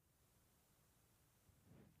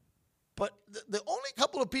 But the only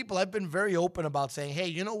couple of people I've been very open about saying, hey,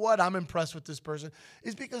 you know what, I'm impressed with this person,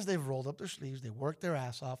 is because they've rolled up their sleeves, they work their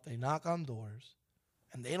ass off, they knock on doors,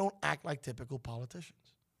 and they don't act like typical politicians.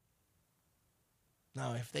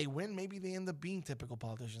 Now, if they win, maybe they end up being typical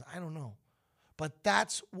politicians. I don't know. But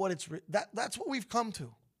that's what that's what we've come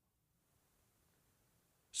to.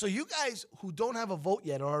 So you guys who don't have a vote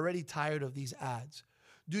yet are already tired of these ads.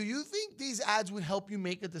 Do you think these ads would help you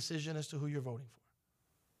make a decision as to who you're voting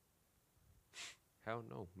for? Hell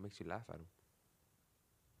no. Makes you laugh at them.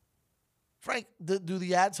 Frank, do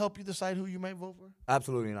the ads help you decide who you might vote for?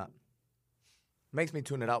 Absolutely not. Makes me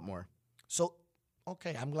tune it out more. So,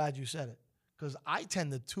 okay, I'm glad you said it. Because I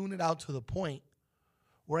tend to tune it out to the point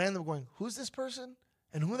where I end up going, who's this person?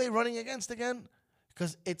 And who are they running against again?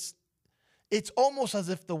 Because it's almost as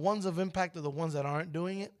if the ones of impact are the ones that aren't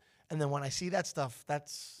doing it. And then when I see that stuff,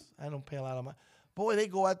 I don't pay a lot of money. Boy, they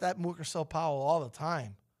go at that Mukasel Powell all the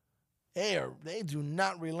time. They do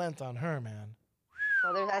not relent on her, man.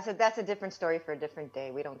 Well, that's a different story for a different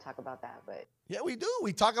day. We don't talk about that, but yeah, we do.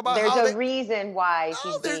 We talk about there's a reason why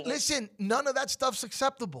she's doing listen, none of that stuff's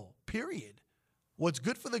acceptable. Period. What's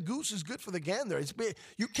good for the goose is good for the gander.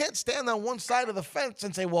 You can't stand on one side of the fence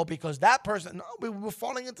and say, well, because that person. No, we're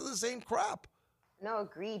falling into the same crap. No,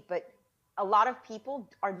 agreed. But a lot of people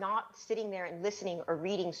are not sitting there and listening or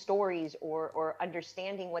reading stories or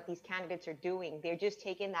understanding what these candidates are doing. They're just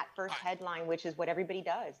taking that first headline, which is what everybody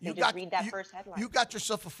does. They just read that first headline. You got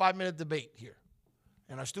yourself a 5-minute debate here.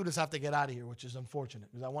 And our students have to get out of here, which is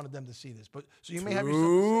unfortunate because I wanted them to see this. But so you may have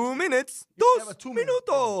 2 minutes. Dos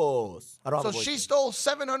minutos. So she stole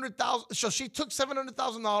 $700,000. So she took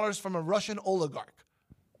 $700,000 from a Russian oligarch.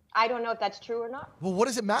 I don't know if that's true or not. Well, what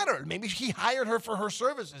does it matter? Maybe he hired her for her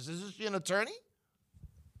services. Is she an attorney?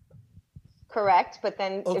 Correct, but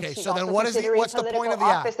then okay. If she's So then, what's the point of the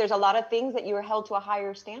ad? There's a lot of things that you are held to a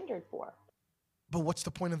higher standard for. But what's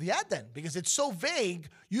the point of the ad then? Because it's so vague,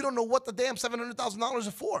 you don't know what the damn $700,000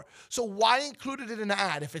 are for. So why included it in the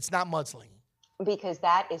ad if it's not mudslinging? Because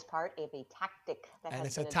that is part of a tactic that and has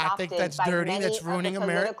it's been a tactic that's dirty, that's ruining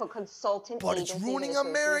America. But it's ruining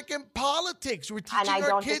American politics. We're teaching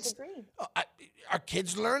our kids. Disagree. Our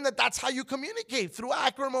kids learn that that's how you communicate, through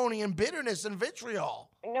acrimony and bitterness and vitriol.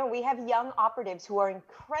 No, we have young operatives who are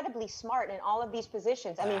incredibly smart in all of these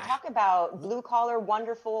positions. I mean, talk about blue-collar,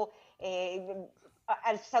 wonderful,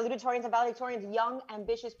 salutatorians and valedictorians, young,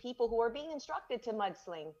 ambitious people who are being instructed to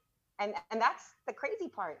mudsling. And that's the crazy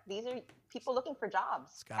part. These are people looking for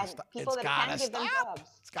jobs. People that can give them jobs.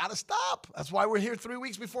 It's got to stop. That's why we're here 3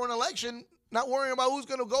 weeks before an election, not worrying about who's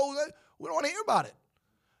going to go. We don't want to hear about it.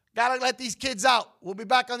 Got to let these kids out. We'll be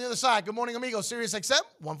back on the other side. Good morning, amigos. Sirius XM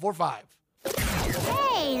 145.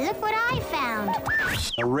 Hey, look what I found.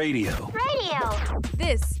 A radio.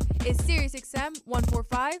 This is Sirius XM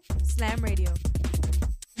 145 Slam Radio.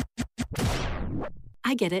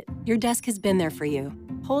 I get it. Your desk has been there for you,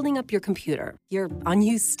 holding up your computer, your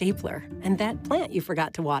unused stapler, and that plant you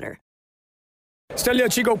forgot to water.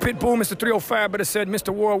 Stellia Chico Pitbull, Mr. 305, better said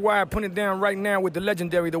Mr. Worldwide, putting it down right now with the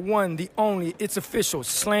legendary, the one, the only, it's official,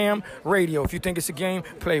 Slam Radio. If you think it's a game,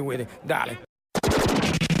 play with it. Darling.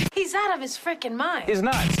 He's out of his freaking mind. He's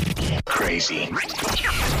nuts. Crazy.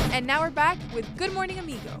 And now we're back with Good Morning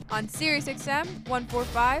Amigo on Sirius XM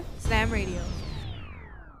 145 Slam Radio.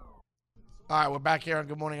 All right, we're back here on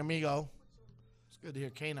Good Morning Amigo. It's good to hear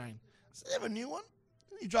K9. Does he have a new one?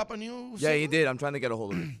 Did he drop a new Yeah, he did. I'm trying to get a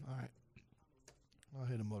hold of him. All right. I'll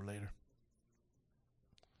hit him up later.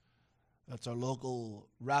 That's our local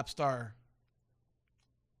rap star,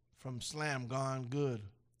 from Slam Gone Good.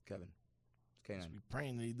 Kevin. Just be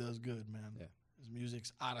praying that he does good, man. Yeah. His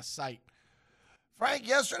music's out of sight. Frank,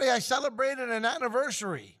 yesterday I celebrated an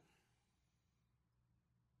anniversary.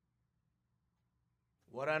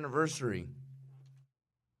 What anniversary?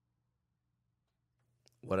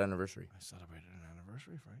 What anniversary? I celebrated an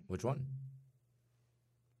anniversary, Frank. Which one?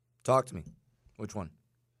 Talk to me. Which one?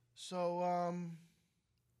 So,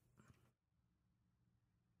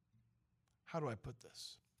 how do I put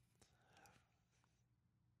this?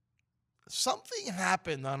 Something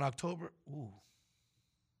happened on October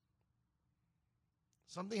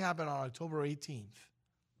 18th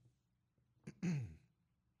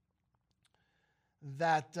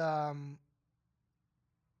that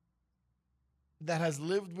that has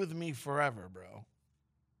lived with me forever, bro.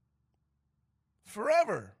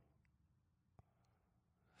 Forever.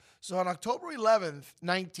 So on October 11th,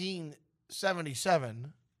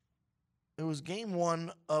 1977, it was game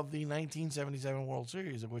 1 of the 1977 World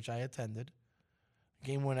Series, of which I attended.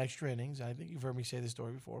 Game 1 extra innings. I think you've heard me say this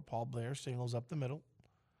story before. Paul Blair singles up the middle.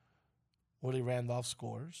 Willie Randolph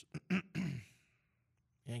scores.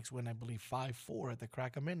 Yanks win, I believe, 5-4 at the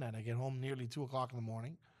crack of midnight. I get home nearly 2 o'clock in the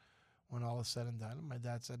morning. When all is said and done, my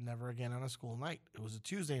dad said never again on a school night. It was a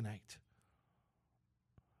Tuesday night.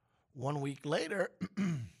 1 week later,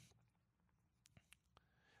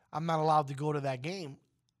 I'm not allowed to go to that game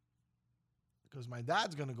because my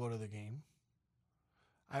dad's going to go to the game.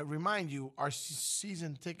 I remind you, our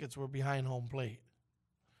season tickets were behind home plate.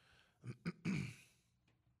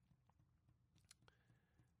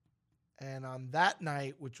 And on that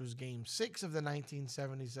night, which was game 6 of the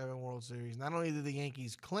 1977 World Series, not only did the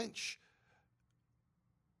Yankees clinch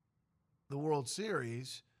the World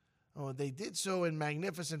Series, they did so in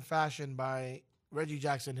magnificent fashion by Reggie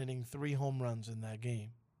Jackson hitting 3 home runs in that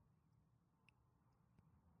game.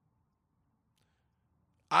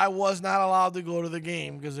 I was not allowed to go to the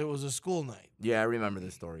game because it was a school night. Yeah, I remember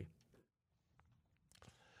this story.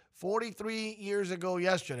 43 years ago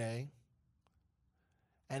yesterday,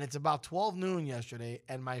 and it's about 12 noon yesterday,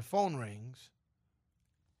 and my phone rings,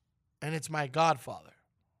 and it's my godfather.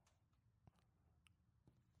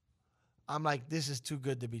 I'm like, this is too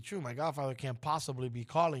good to be true. My godfather can't possibly be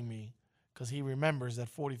calling me because he remembers that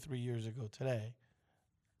 43 years ago today,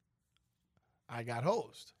 I got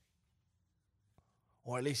hosed.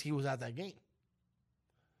 Or at least he was at that game.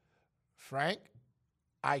 Frank,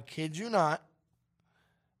 I kid you not,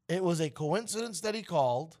 it was a coincidence that he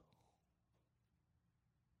called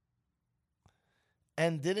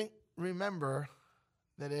and didn't remember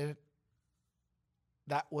that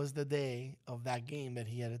that was the day of that game that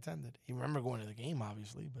he had attended. He remembered going to the game,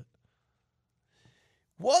 obviously, but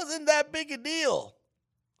wasn't that big a deal.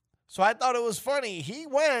 So I thought it was funny. He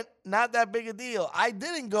went, not that big a deal. I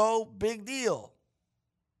didn't go, big deal.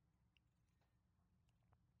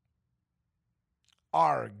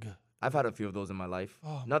 Arg. I've had a few of those in my life.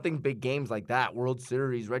 Nothing big games like that, World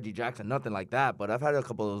Series, Reggie Jackson, nothing like that. But I've had a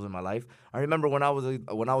couple of those in my life. I remember when I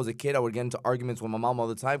was a kid, I would get into arguments with my mom all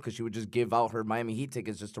the time because she would just give out her Miami Heat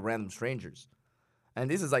tickets just to random strangers. And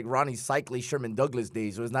this is like Ronnie Cycli, Sherman Douglas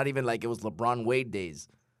days. It was not even like it was LeBron Wade days.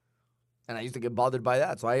 And I used to get bothered by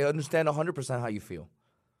that. So I understand 100% how you feel.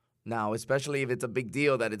 Now, especially if it's a big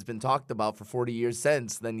deal that it's been talked about for 40 years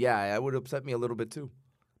since, then yeah, it would upset me a little bit too.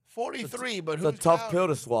 43, but who's It's a tough counting? pill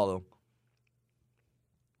to swallow.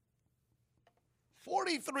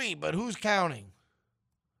 43, but who's counting?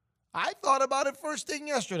 I thought about it first thing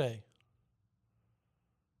yesterday.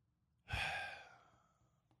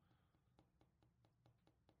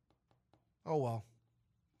 Oh, well.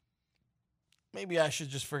 Maybe I should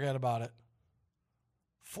just forget about it.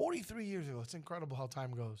 43 years ago. It's incredible how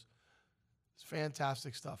time goes. It's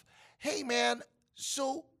fantastic stuff. Hey, man,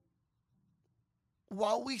 so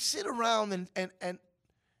while we sit around and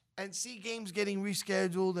see games getting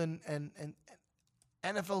rescheduled and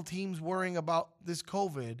NFL teams worrying about this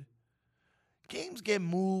COVID, games get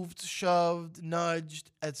moved, shoved, nudged,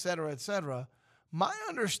 et cetera, my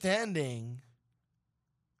understanding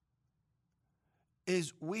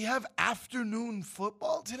is we have afternoon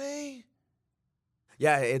football today.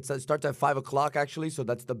 Yeah, it starts at 5 o'clock, actually, so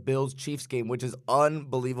that's the Bills-Chiefs game, which is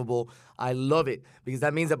unbelievable. I love it because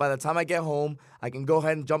that means that by the time I get home, I can go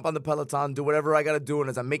ahead and jump on the Peloton, do whatever I got to do, and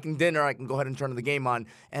as I'm making dinner, I can go ahead and turn the game on.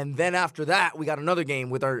 And then after that, we got another game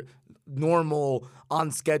with our normal,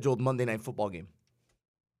 unscheduled Monday Night Football game.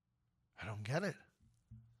 I don't get it.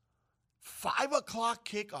 5 o'clock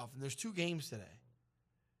kickoff, and there's 2 games today.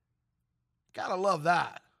 Gotta love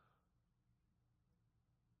that.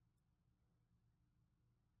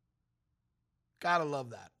 Gotta love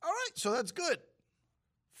that. All right, so that's good.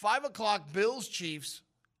 5 o'clock, Bills, Chiefs.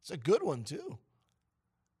 It's a good one, too.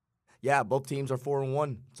 Yeah, both teams are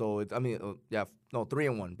 4-1. So,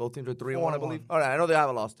 3-1. Both teams are 3-1, I 4-1. believe. All right, I know they have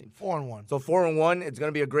a lost team. 4-1. So 4-1, it's going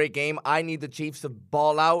to be a great game. I need the Chiefs to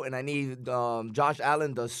ball out, and I need Josh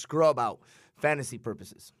Allen to scrub out fantasy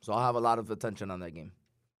purposes. So I'll have a lot of attention on that game.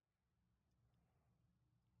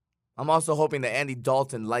 I'm also hoping that Andy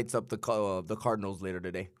Dalton lights up the Cardinals later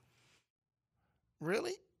today.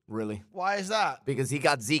 Really? Really. Why is that? Because he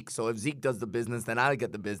got Zeke. So if Zeke does the business, then I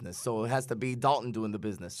get the business. So it has to be Dalton doing the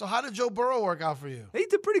business. So how did Joe Burrow work out for you? He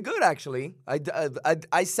did pretty good, actually.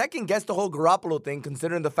 I second-guessed the whole Garoppolo thing,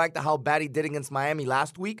 considering the fact of how bad he did against Miami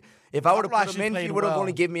last week. If I would have put him in, he would have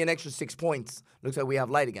only given me an extra 6 points. Looks like we have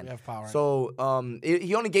light again. We have power. So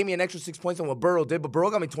he only gave me an extra 6 points on what Burrow did, but Burrow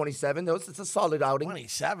got me 27. It's a solid outing.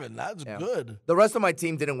 27, that's good. The rest of my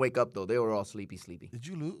team didn't wake up, though. They were all sleepy. Did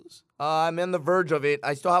you lose? I'm on the verge of it.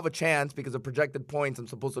 I still have a chance because of projected points. I'm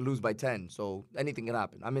supposed to lose by 10, so anything can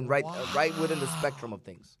happen. I'm in right within the spectrum of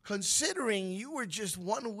things. Considering you were just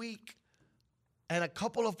 1 week and a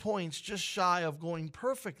couple of points just shy of going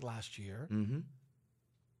perfect last year,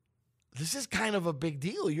 this is kind of a big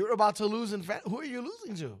deal. You're about to lose in who are you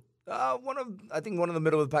losing to? I think one of the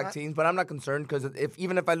middle of the pack teams, but I'm not concerned because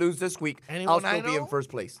even if I lose this week, I'll still be in first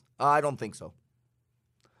place. I don't think so.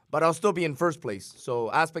 But I'll still be in first place.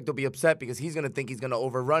 So Aspect will be upset because he's going to think he's going to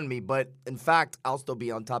overrun me. But in fact, I'll still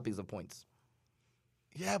be on top because of points.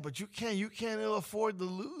 Yeah, but you can't afford to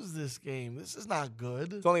lose this game. This is not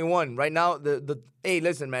good. It's only one. Right now, hey,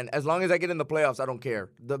 listen, man, as long as I get in the playoffs, I don't care.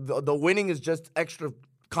 The winning is just extra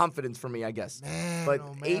confidence for me, I guess. Man,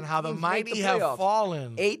 but how the mighty have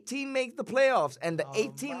fallen. 18 make the playoffs, and the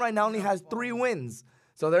 18 right now only has 3 wins.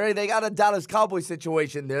 So they got a Dallas Cowboys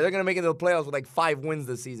situation there. They're going to make it to the playoffs with like 5 wins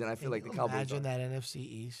this season. I feel like the Cowboys. Imagine that NFC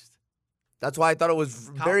East. That's why I thought it was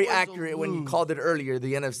very accurate when you called it earlier,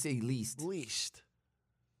 the NFC least.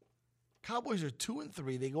 Cowboys are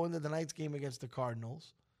 2-3. They go into the night's game against the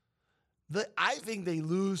Cardinals. I think they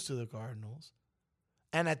lose to the Cardinals.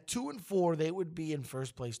 And at 2-4, they would be in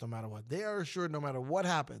first place no matter what. They are assured no matter what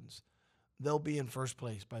happens, they'll be in first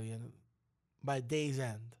place by day's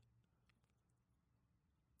end.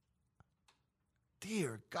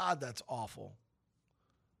 Dear God, that's awful.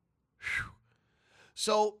 Whew.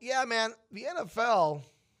 So, yeah, man, the NFL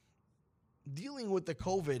dealing with the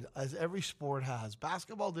COVID as every sport has.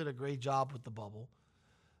 Basketball did a great job with the bubble.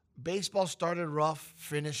 Baseball started rough,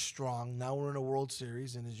 finished strong. Now we're in a World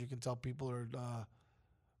Series, and as you can tell, people are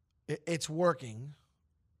it's working.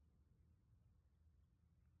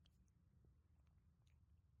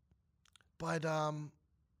 But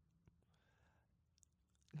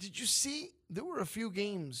did you see there were a few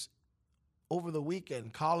games over the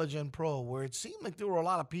weekend, college and pro, where it seemed like there were a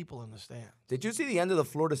lot of people in the stand? Did you see the end of the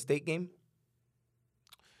Florida State game?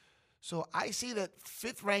 So I see that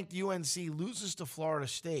 5th-ranked UNC loses to Florida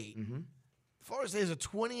State. Florida State has a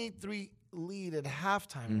 28-3 lead at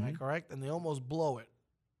halftime, am I correct? And they almost blow it.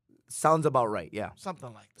 Sounds about right, yeah.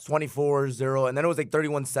 Something like that. 24-0, and then it was like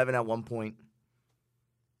 31-7 at one point.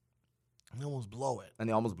 And they almost blow it.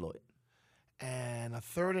 And a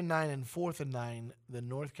 3rd and 9 and 4th and 9, the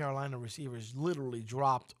North Carolina receivers literally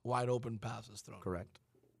dropped wide open passes thrown. Correct.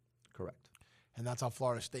 And that's how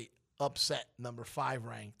Florida State upset number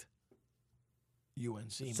 5-ranked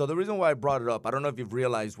UNC. So the reason why I brought it up, I don't know if you've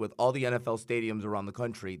realized, with all the NFL stadiums around the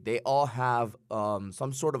country, they all have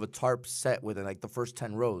some sort of a tarp set within like the first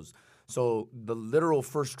 10 rows. So the literal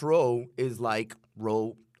first row is like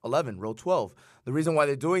row 11, row 12. The reason why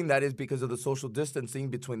they're doing that is because of the social distancing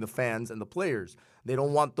between the fans and the players. They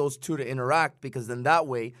don't want those two to interact because then that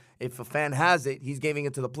way, if a fan has it, he's giving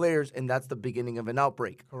it to the players, and that's the beginning of an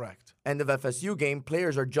outbreak. Correct. End of FSU game,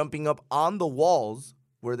 players are jumping up on the walls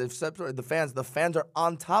where they've separated the fans. The fans are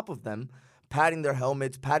on top of them, patting their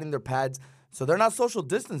helmets, patting their pads. So they're not social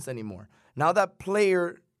distance anymore. Now that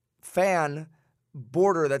player-fan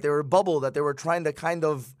border that they were bubble that they were trying to kind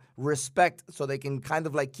of respect so they can kind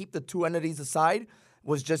of like keep the two entities aside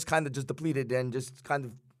was just kind of just depleted and just kind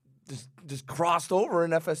of just crossed over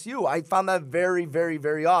in FSU. I found that very, very,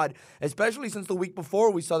 very odd, especially since the week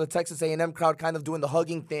before we saw the Texas A&M crowd kind of doing the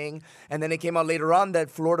hugging thing, and then it came out later on that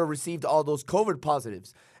Florida received all those COVID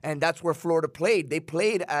positives, and that's where Florida played. They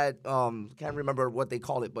played at, can't remember what they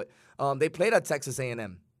call it, but they played at Texas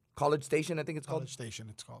A&M. College Station, I think it's called? College Station,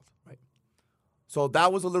 it's called. Right. So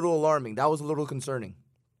that was a little alarming. That was a little concerning.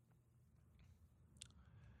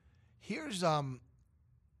 Here's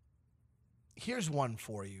one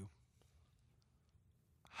for you.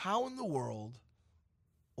 How in the world,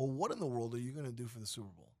 or what in the world are you going to do for the Super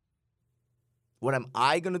Bowl? What am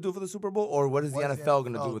I going to do for the Super Bowl, or what is the NFL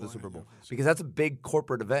going to do with the Super Bowl? Because that's a big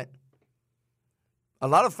corporate event. A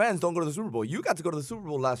lot of fans don't go to the Super Bowl. You got to go to the Super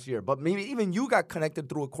Bowl last year, but maybe even you got connected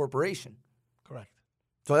through a corporation. Correct.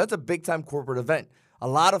 So that's a big-time corporate event. A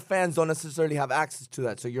lot of fans don't necessarily have access to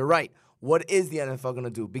that. So you're right. What is the NFL going to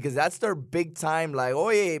do? Because that's their big-time, like,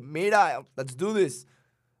 oye, mira, let's do this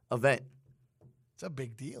event. It's a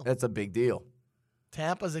big deal. That's a big deal.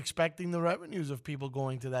 Tampa's expecting the revenues of people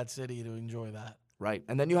going to that city to enjoy that. Right.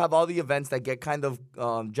 And then you have all the events that get kind of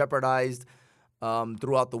jeopardized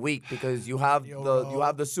throughout the week because you have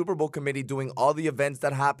the Super Bowl committee doing all the events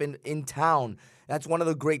that happen in town. That's one of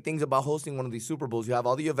the great things about hosting one of these Super Bowls. You have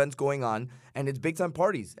all the events going on, and it's big-time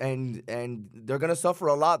parties. And they're going to suffer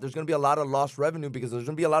a lot. There's going to be a lot of lost revenue because there's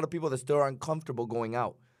going to be a lot of people that still aren't comfortable going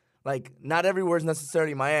out. Like, not everywhere is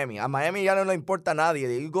necessarily Miami. A Miami ya no le importa a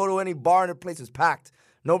nadie. You go to any bar and the place is packed.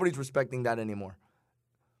 Nobody's respecting that anymore.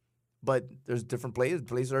 But there's different places.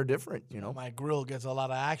 Places are different, you know. My grill gets a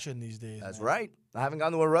lot of action these days. That's right. I haven't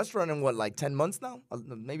gone to a restaurant in, 10 months now?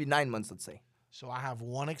 Maybe 9 months, let's say. So I have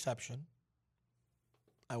one exception.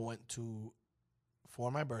 I went to,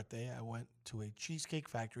 for my birthday, I went to a Cheesecake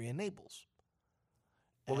Factory in Naples.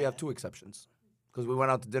 Well, we have two exceptions because we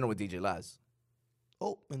went out to dinner with DJ Laz.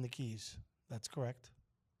 Oh, in the Keys. That's correct.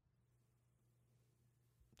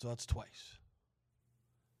 So that's twice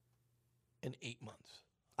in 8 months.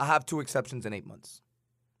 I have two exceptions in 8 months.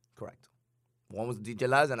 Correct. One was DJ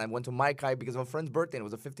Laz, and I went to Mai Kai because of a friend's birthday, and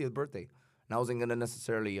it was a 50th birthday. And I wasn't going to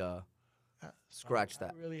necessarily scratch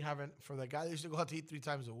that. I really haven't, for the guy that used to go out to eat 3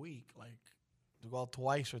 times a week, like to go out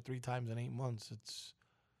twice or 3 times in 8 months,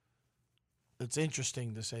 it's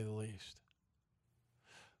interesting to say the least.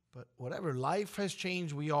 But whatever, life has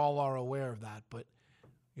changed. We all are aware of that. But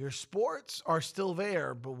your sports are still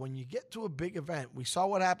there. But when you get to a big event, we saw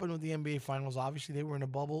what happened with the NBA Finals. Obviously, they were in a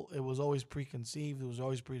bubble. It was always preconceived. It was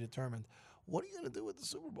always predetermined. What are you going to do with the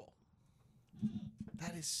Super Bowl?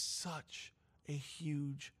 That is such a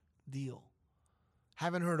huge deal.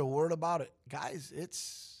 Haven't heard a word about it. Guys,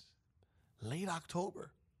 it's late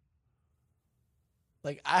October.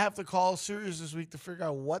 Like, I have to call Sirius this week to figure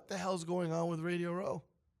out what the hell's going on with Radio Row.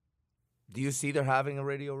 Do you see they're having a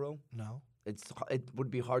Radio Row? No. It would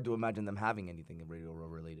be hard to imagine them having anything in Radio Row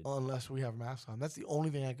related. Unless we have masks on. That's the only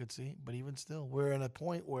thing I could see. But even still, we're at a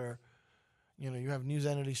point where, you have news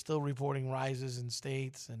entities still reporting rises in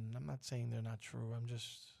states. And I'm not saying they're not true. I'm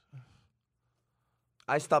just...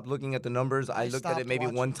 I stopped looking at the numbers. I looked at it maybe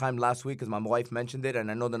one time last week because my wife mentioned it. And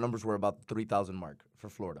I know the numbers were about the 3,000 mark for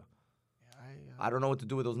Florida. Yeah, I don't know what to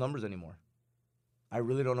do with those numbers anymore. I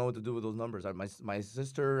really don't know what to do with those numbers. My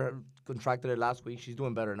sister contracted it last week. She's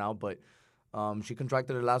doing better now, but she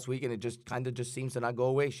contracted it last week, and it just kind of just seems to not go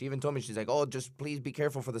away. She even told me, she's like, oh, just please be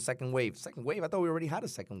careful for the second wave. Second wave? I thought we already had a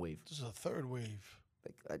second wave. This is a third wave.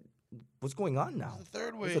 What's going on now? This is the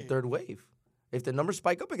third wave. It's a third wave. If the numbers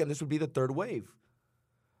spike up again, this would be the third wave.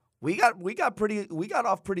 We got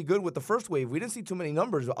off pretty good with the first wave. We didn't see too many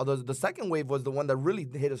numbers. Although the second wave was the one that really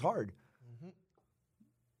hit us hard.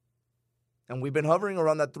 And we've been hovering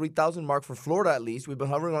around that 3,000 mark for Florida, at least. We've been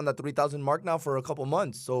hovering on that 3,000 mark now for a couple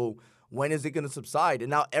months. So when is it going to subside? And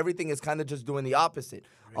now everything is kind of just doing the opposite.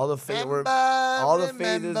 All the faith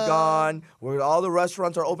is gone. All the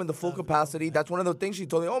restaurants are open to full capacity. That's one of the things she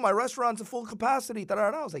told me. Oh, my restaurant's at full capacity.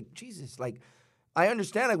 I was like, Jesus, I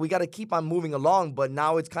understand. We got to keep on moving along. But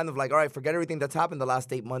now it's kind of like, all right, forget everything that's happened the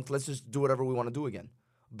last 8 months. Let's just do whatever we want to do again.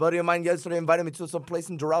 A buddy of mine yesterday invited me to some place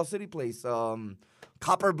in Doral City Place.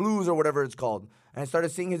 Copper Blues or whatever it's called. And I started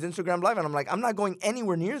seeing his Instagram live, and I'm like, I'm not going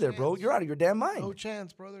anywhere near there, bro. You're out of your damn mind. No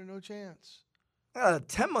chance, brother. No chance. I got a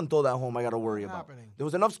 10-month-old at home I got to worry about. There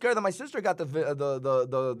was enough scare that my sister got the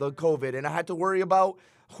COVID, and I had to worry about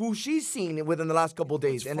who she's seen within the last couple of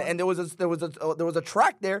days. And there was a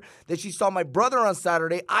track there that she saw my brother on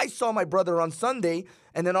Saturday. I saw my brother on Sunday,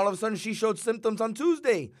 and then all of a sudden she showed symptoms on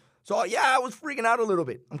Tuesday. So yeah, I was freaking out a little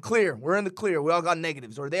bit. I'm clear. We're in the clear. We all got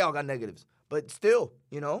negatives, or they all got negatives. But still,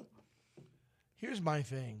 Here's my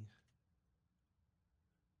thing.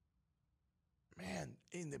 Man,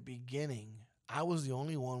 in the beginning, I was the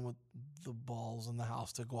only one with the balls in the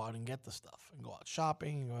house to go out and get the stuff and go out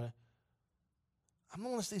shopping. I'm the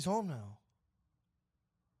one that stays home now.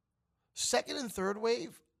 Second and third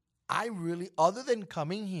wave, I really, other than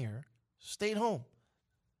coming here, stayed home.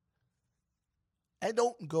 I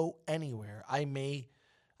don't go anywhere. I may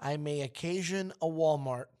occasion a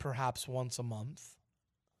Walmart perhaps once a month.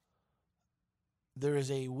 There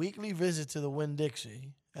is a weekly visit to the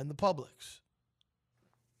Winn-Dixie and the Publix.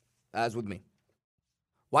 As with me.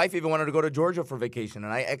 Wife even wanted to go to Georgia for vacation,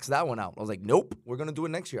 and I X'd that one out. I was like, nope, we're going to do it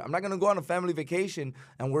next year. I'm not going to go on a family vacation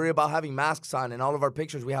and worry about having masks on. In all of our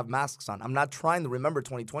pictures, we have masks on. I'm not trying to remember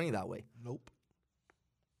 2020 that way. Nope.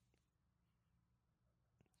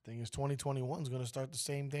 Thing is, 2021 is going to start the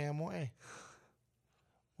same damn way.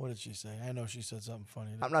 What did she say? I know she said something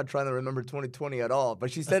funny. I'm not trying to remember 2020 at all,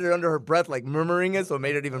 but she said it under her breath, like murmuring it, so it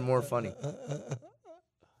made it even more funny.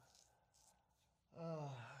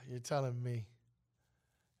 You're telling me.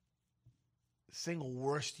 Single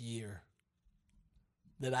worst year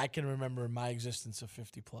that I can remember in my existence of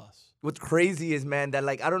 50 plus. What's crazy is, man, that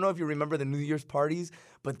like, I don't know if you remember the New Year's parties,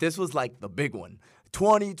 but this was like the big one.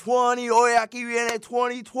 2020, oye, aquí viene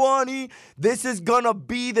 2020. This is gonna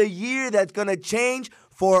be the year that's gonna change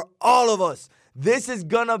for all of us. This is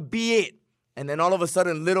gonna be it. And then all of a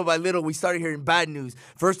sudden, little by little, we started hearing bad news.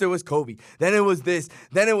 First it was Kobe, then it was this,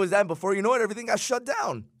 then it was that. Before you know it, everything got shut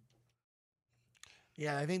down.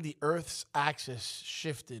 Yeah, I think the Earth's axis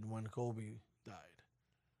shifted when Kobe died.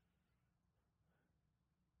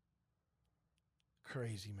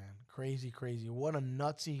 Crazy, man. Crazy, crazy. What a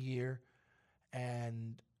nutsy year.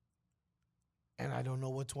 And I don't know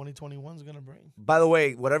what 2021 is going to bring. By the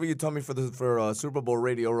way, whatever you tell me for Super Bowl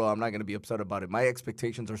Radio Row, I'm not going to be upset about it. My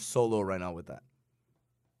expectations are so low right now with that.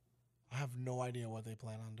 I have no idea what they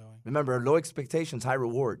plan on doing. Remember, low expectations, high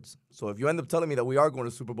rewards. So if you end up telling me that we are going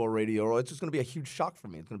to Super Bowl Radio Row, it's just going to be a huge shock for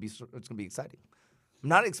me. It's going to be exciting. I'm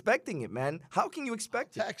not expecting it, man. How can you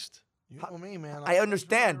expect it? Text. You know me, man. I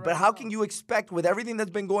understand, but how can you expect with everything that's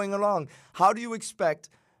been going along? How do you expect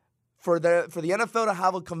for the NFL to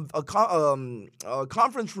have a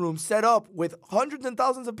conference room set up with hundreds and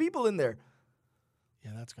thousands of people in there?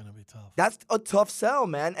 Yeah, that's gonna be tough. That's a tough sell,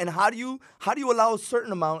 man. And how do you allow a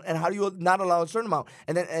certain amount and how do you not allow a certain amount?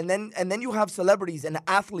 And then you have celebrities and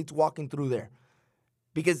athletes walking through there,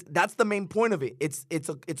 because that's the main point of it. It's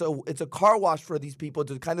a car wash for these people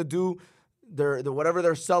to kind of do their whatever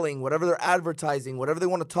they're selling, whatever they're advertising, whatever they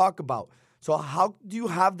want to talk about. So how do you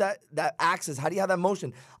have that access? How do you have that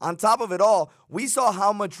motion? On top of it all, we saw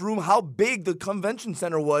how big the convention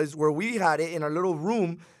center was where we had it in our little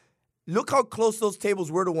room. Look how close those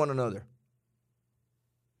tables were to one another.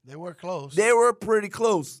 They were close. They were pretty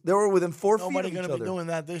close. They were within 4 feet of each other. Nobody's going to be doing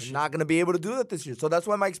that this year. Not going to be able to do that this year. So that's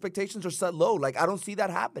why my expectations are set low. Like, I don't see that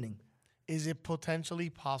happening. Is it potentially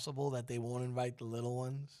possible that they won't invite the little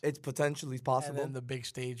ones? It's potentially possible. And then the big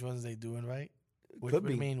stage ones they do invite? Which would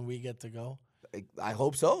mean we get to go? I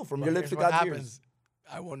hope so. From your lips to God's ears.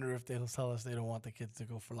 I wonder if they'll tell us they don't want the kids to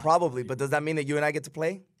go for life. Probably, but does that mean that you and I get to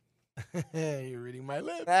play? You're reading my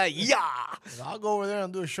lips. Yeah. I'll go over there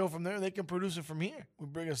and do a show from there. They can produce it from here. We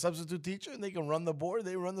bring a substitute teacher, and they can run the board.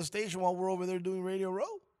 They run the station while we're over there doing Radio Row.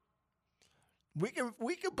 We can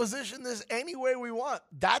position this any way we want.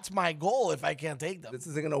 That's my goal if I can't take them. This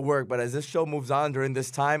isn't gonna work, but as this show moves on during this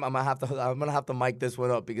time, I'm gonna have to mic this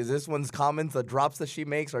one up because this one's comments, the drops that she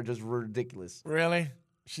makes are just ridiculous. Really?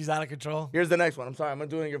 She's out of control? Here's the next one. I'm sorry, I'm gonna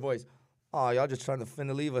do it in your voice. Oh, y'all just trying to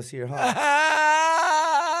finna leave us here, huh?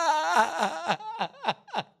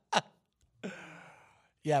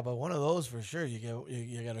 Yeah, but one of those for sure. You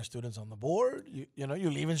get our students on the board. You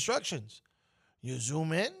leave instructions. You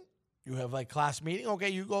zoom in. You have like class meeting. Okay,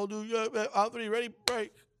 you go do out 3, ready,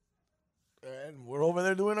 break. And we're over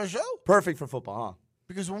there doing our show. Perfect for football, huh?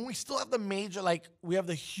 Because when we still have the major, like we have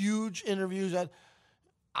the huge interviews that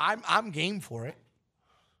I'm game for it.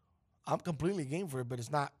 I'm completely game for it, but it's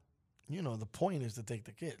not, the point is to take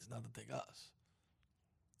the kids, not to take us.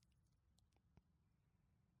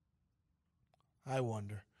 I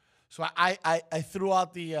wonder. So I threw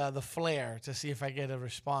out the flare to see if I get a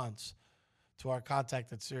response to our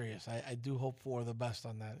contact at Sirius. I do hope for the best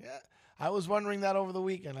on that. Yeah, I was wondering that over the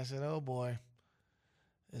weekend. I said, oh boy,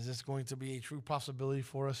 is this going to be a true possibility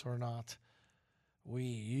for us or not?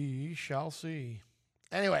 We shall see.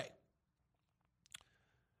 Anyway,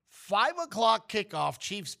 5 o'clock kickoff,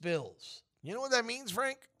 Chiefs-Bills. You know what that means,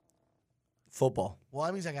 Frank? Football. Well,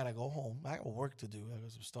 that means I got to go home. I got work to do. I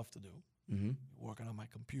got some stuff to do. Mm-hmm. Working on my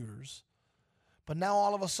computers. But now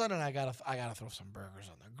all of a sudden I gotta throw some burgers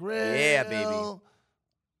on the grill. Yeah, baby.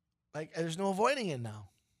 Like there's no avoiding it now.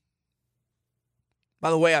 By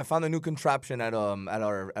the way, I found a new contraption at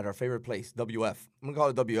our favorite place, WF. I'm gonna call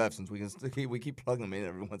it WF since we keep plugging them in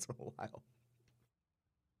every once in a while.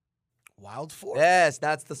 Wild Fork? Yes,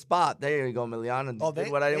 that's the spot. There you go, Miliana. Oh, they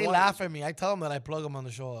laugh at me. I tell them that I plug them on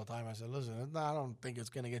the show all the time. I said, listen, I don't think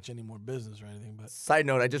it's going to get you any more business or anything. But side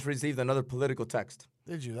note, I just received another political text.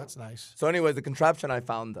 Did you? That's nice. So anyways, the contraption I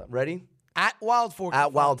found. Ready? At Wild Fork.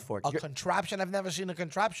 At Wild Fork. A contraption? I've never seen a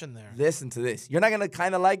contraption there. Listen to this. You're not going to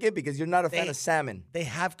kind of like it because you're not a fan of salmon. They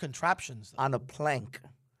have contraptions, though. On a plank.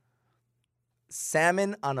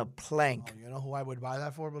 Salmon on a plank. Oh, you know who I would buy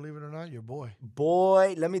that for? Believe it or not, your boy.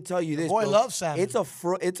 Boy, let me tell you this. Boy loves salmon. It's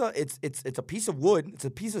a piece of wood. It's a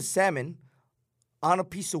piece of salmon on a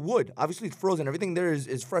piece of wood. Obviously, it's frozen. Everything there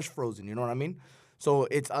is fresh frozen. You know what I mean? So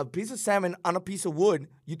it's a piece of salmon on a piece of wood.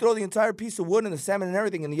 You throw the entire piece of wood and the salmon and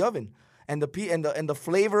everything in the oven, and the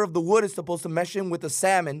flavor of the wood is supposed to mesh in with the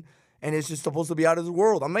salmon, and it's just supposed to be out of the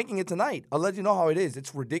world. I'm making it tonight. I'll let you know how it is.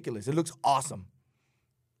 It's ridiculous. It looks awesome.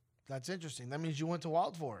 That's interesting. That means you went to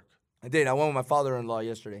Wild Fork. I did. I went with my father-in-law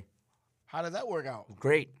yesterday. How did that work out?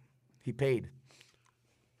 Great. He paid.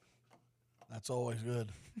 That's always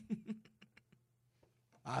good.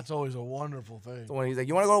 That's always a wonderful thing. So when he's like,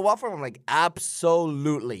 "You want to go to Wild Fork?" I'm like,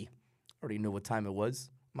 "Absolutely." Already knew what time it was.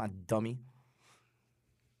 I'm a dummy.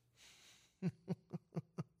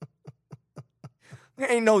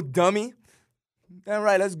 Ain't no dummy. All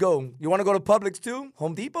right, let's go. You want to go to Publix too?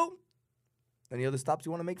 Home Depot? Any other stops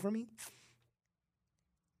you want to make for me?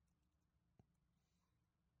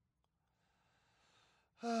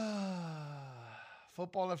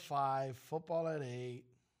 Football at 5, football at 8.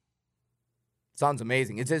 Sounds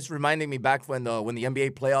amazing. It's just reminding me back when the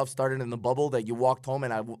NBA playoffs started in the bubble that you walked home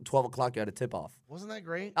and at 12 o'clock you had a tip-off. Wasn't that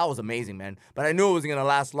great? That was amazing, man. But I knew it wasn't going to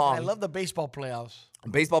last long. I love the baseball playoffs.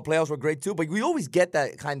 Baseball playoffs were great too, but we always get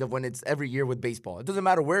that kind of when it's every year with baseball. It doesn't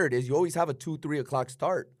matter where it is. You always have a 2, 3 o'clock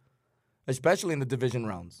start, especially in the division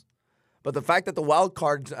rounds. But the fact that the wild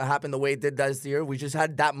cards happened the way it did this year, we just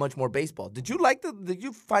had that much more baseball. Did you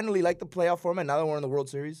finally like the playoff format now that we're in the World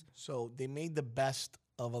Series? So they made the best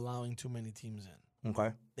of allowing too many teams in.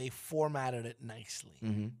 Okay. They formatted it nicely.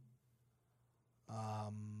 Mm-hmm.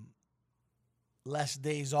 Less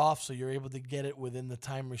days off, so you're able to get it within the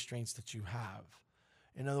time restraints that you have.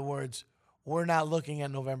 In other words, we're not looking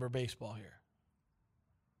at November baseball here.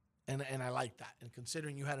 And I like that. And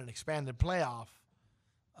considering you had an expanded playoff,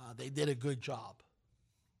 they did a good job.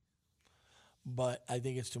 But I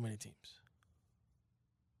think it's too many teams.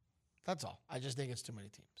 That's all. I just think it's too many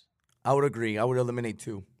teams. I would agree. I would eliminate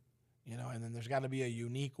 2. You know, and then there's got to be a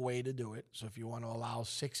unique way to do it. So if you want to allow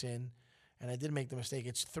 6 in, and I did make the mistake,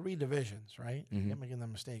 it's 3 divisions, right? Mm-hmm. You're making that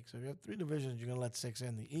mistake. So if you have 3 divisions, you're going to let 6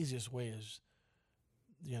 in. The easiest way is,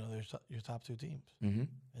 you know, there's your top 2 teams. Mm-hmm.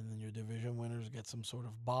 And then your division winners get some sort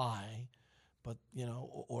of bye. But, you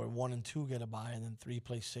know, or 1 and 2 get a bye, and then 3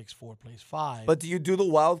 plays 6, 4 plays 5. But do you do the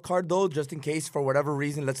wild card, though, just in case, for whatever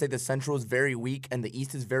reason, let's say the Central is very weak and the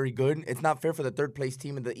East is very good? It's not fair for the third-place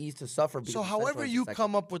team in the East to suffer. So however you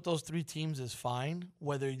come up with those 3 teams is fine.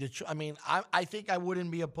 Whether I think I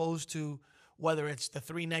wouldn't be opposed to whether it's the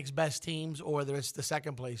 3 next best teams or whether it's the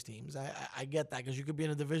second-place teams. I get that because you could be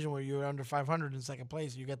in a division where you're under 500 in second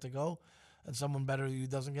place and you get to go, and someone better than you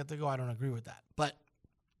doesn't get to go. I don't agree with that. But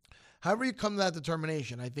however you come to that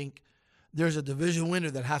determination, I think there's a division winner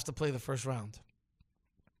that has to play the first round.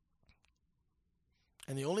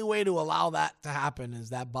 And the only way to allow that to happen is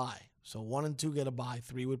that bye. So 1 and 2 get a bye.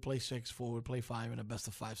 3 would play 6, 4 would play 5 in a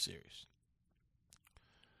best-of-5 series.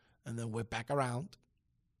 And then whip back around.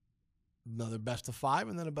 Another best-of-5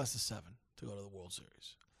 and then a best-of-7 to go to the World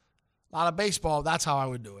Series. A lot of baseball, that's how I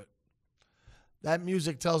would do it. That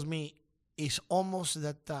music tells me it's almost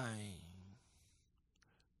that time.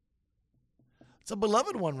 It's a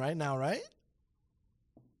beloved one right now, right?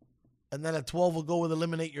 And then at 12, we'll go with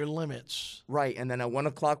Eliminate Your Limits. Right, and then at 1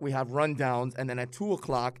 o'clock, we have rundowns, and then at 2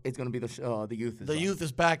 o'clock, it's going to be the youth. The youth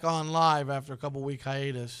is back on live after a couple-week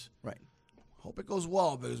hiatus. Right. Hope it goes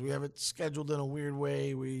well because we have it scheduled in a weird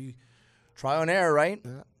way. We try on air, right?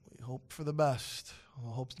 Yeah, we hope for the best.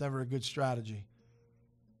 Hope's never a good strategy.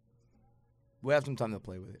 We have some time to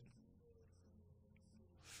play with it.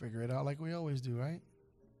 Figure it out like we always do, right?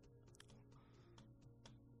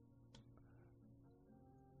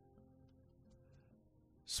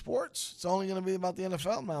 Sports, it's only going to be about the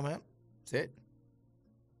NFL now, man. That's it.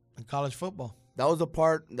 And college football. That was the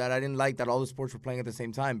part that I didn't like, that all the sports were playing at the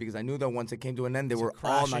same time, because I knew that once it came to an end, they were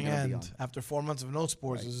all not going to be on. After 4 months of no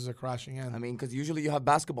sports, This is a crashing end. I mean, because usually you have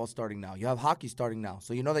basketball starting now. You have hockey starting now.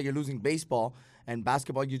 So you know that you're losing baseball, and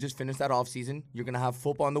basketball, you just finished that offseason. You're going to have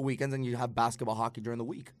football on the weekends, and you have basketball, hockey during the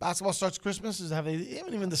week. Basketball starts Christmas? They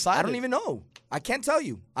haven't even decided. I don't even know. I can't tell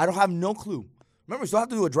you. I don't have no clue. Remember, we still have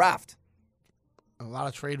to do a draft. A lot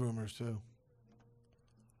of trade rumors, too.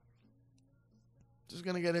 This is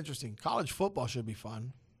going to get interesting. College football should be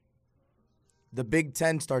fun. The Big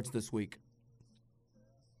Ten starts this week.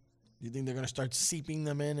 You think they're going to start seeping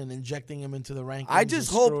them in and injecting them into the rankings? I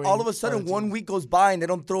just hope all of a sudden 1 week goes by and they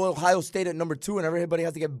don't throw Ohio State at number 2 and everybody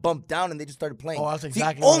has to get bumped down and they just started playing. Oh, that's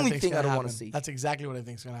exactly the what only thing I don't want to see. That's exactly what I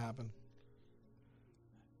think is going to happen.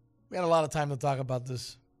 We had a lot of time to talk about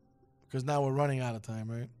this because now we're running out of time,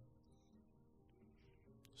 right?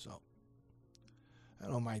 So, I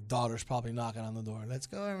know my daughter's probably knocking on the door. Let's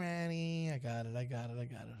go, Ranny. I got it,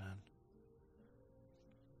 hon.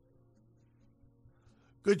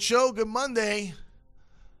 Good show. Good Monday.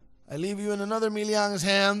 I leave you in another Miliang's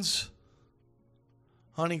hands.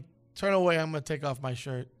 Honey, turn away. I'm going to take off my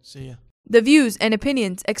shirt. See ya. The views and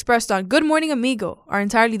opinions expressed on Good Morning Amigo are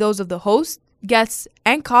entirely those of the host, guests,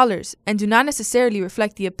 and callers and do not necessarily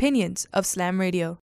reflect the opinions of Slam Radio.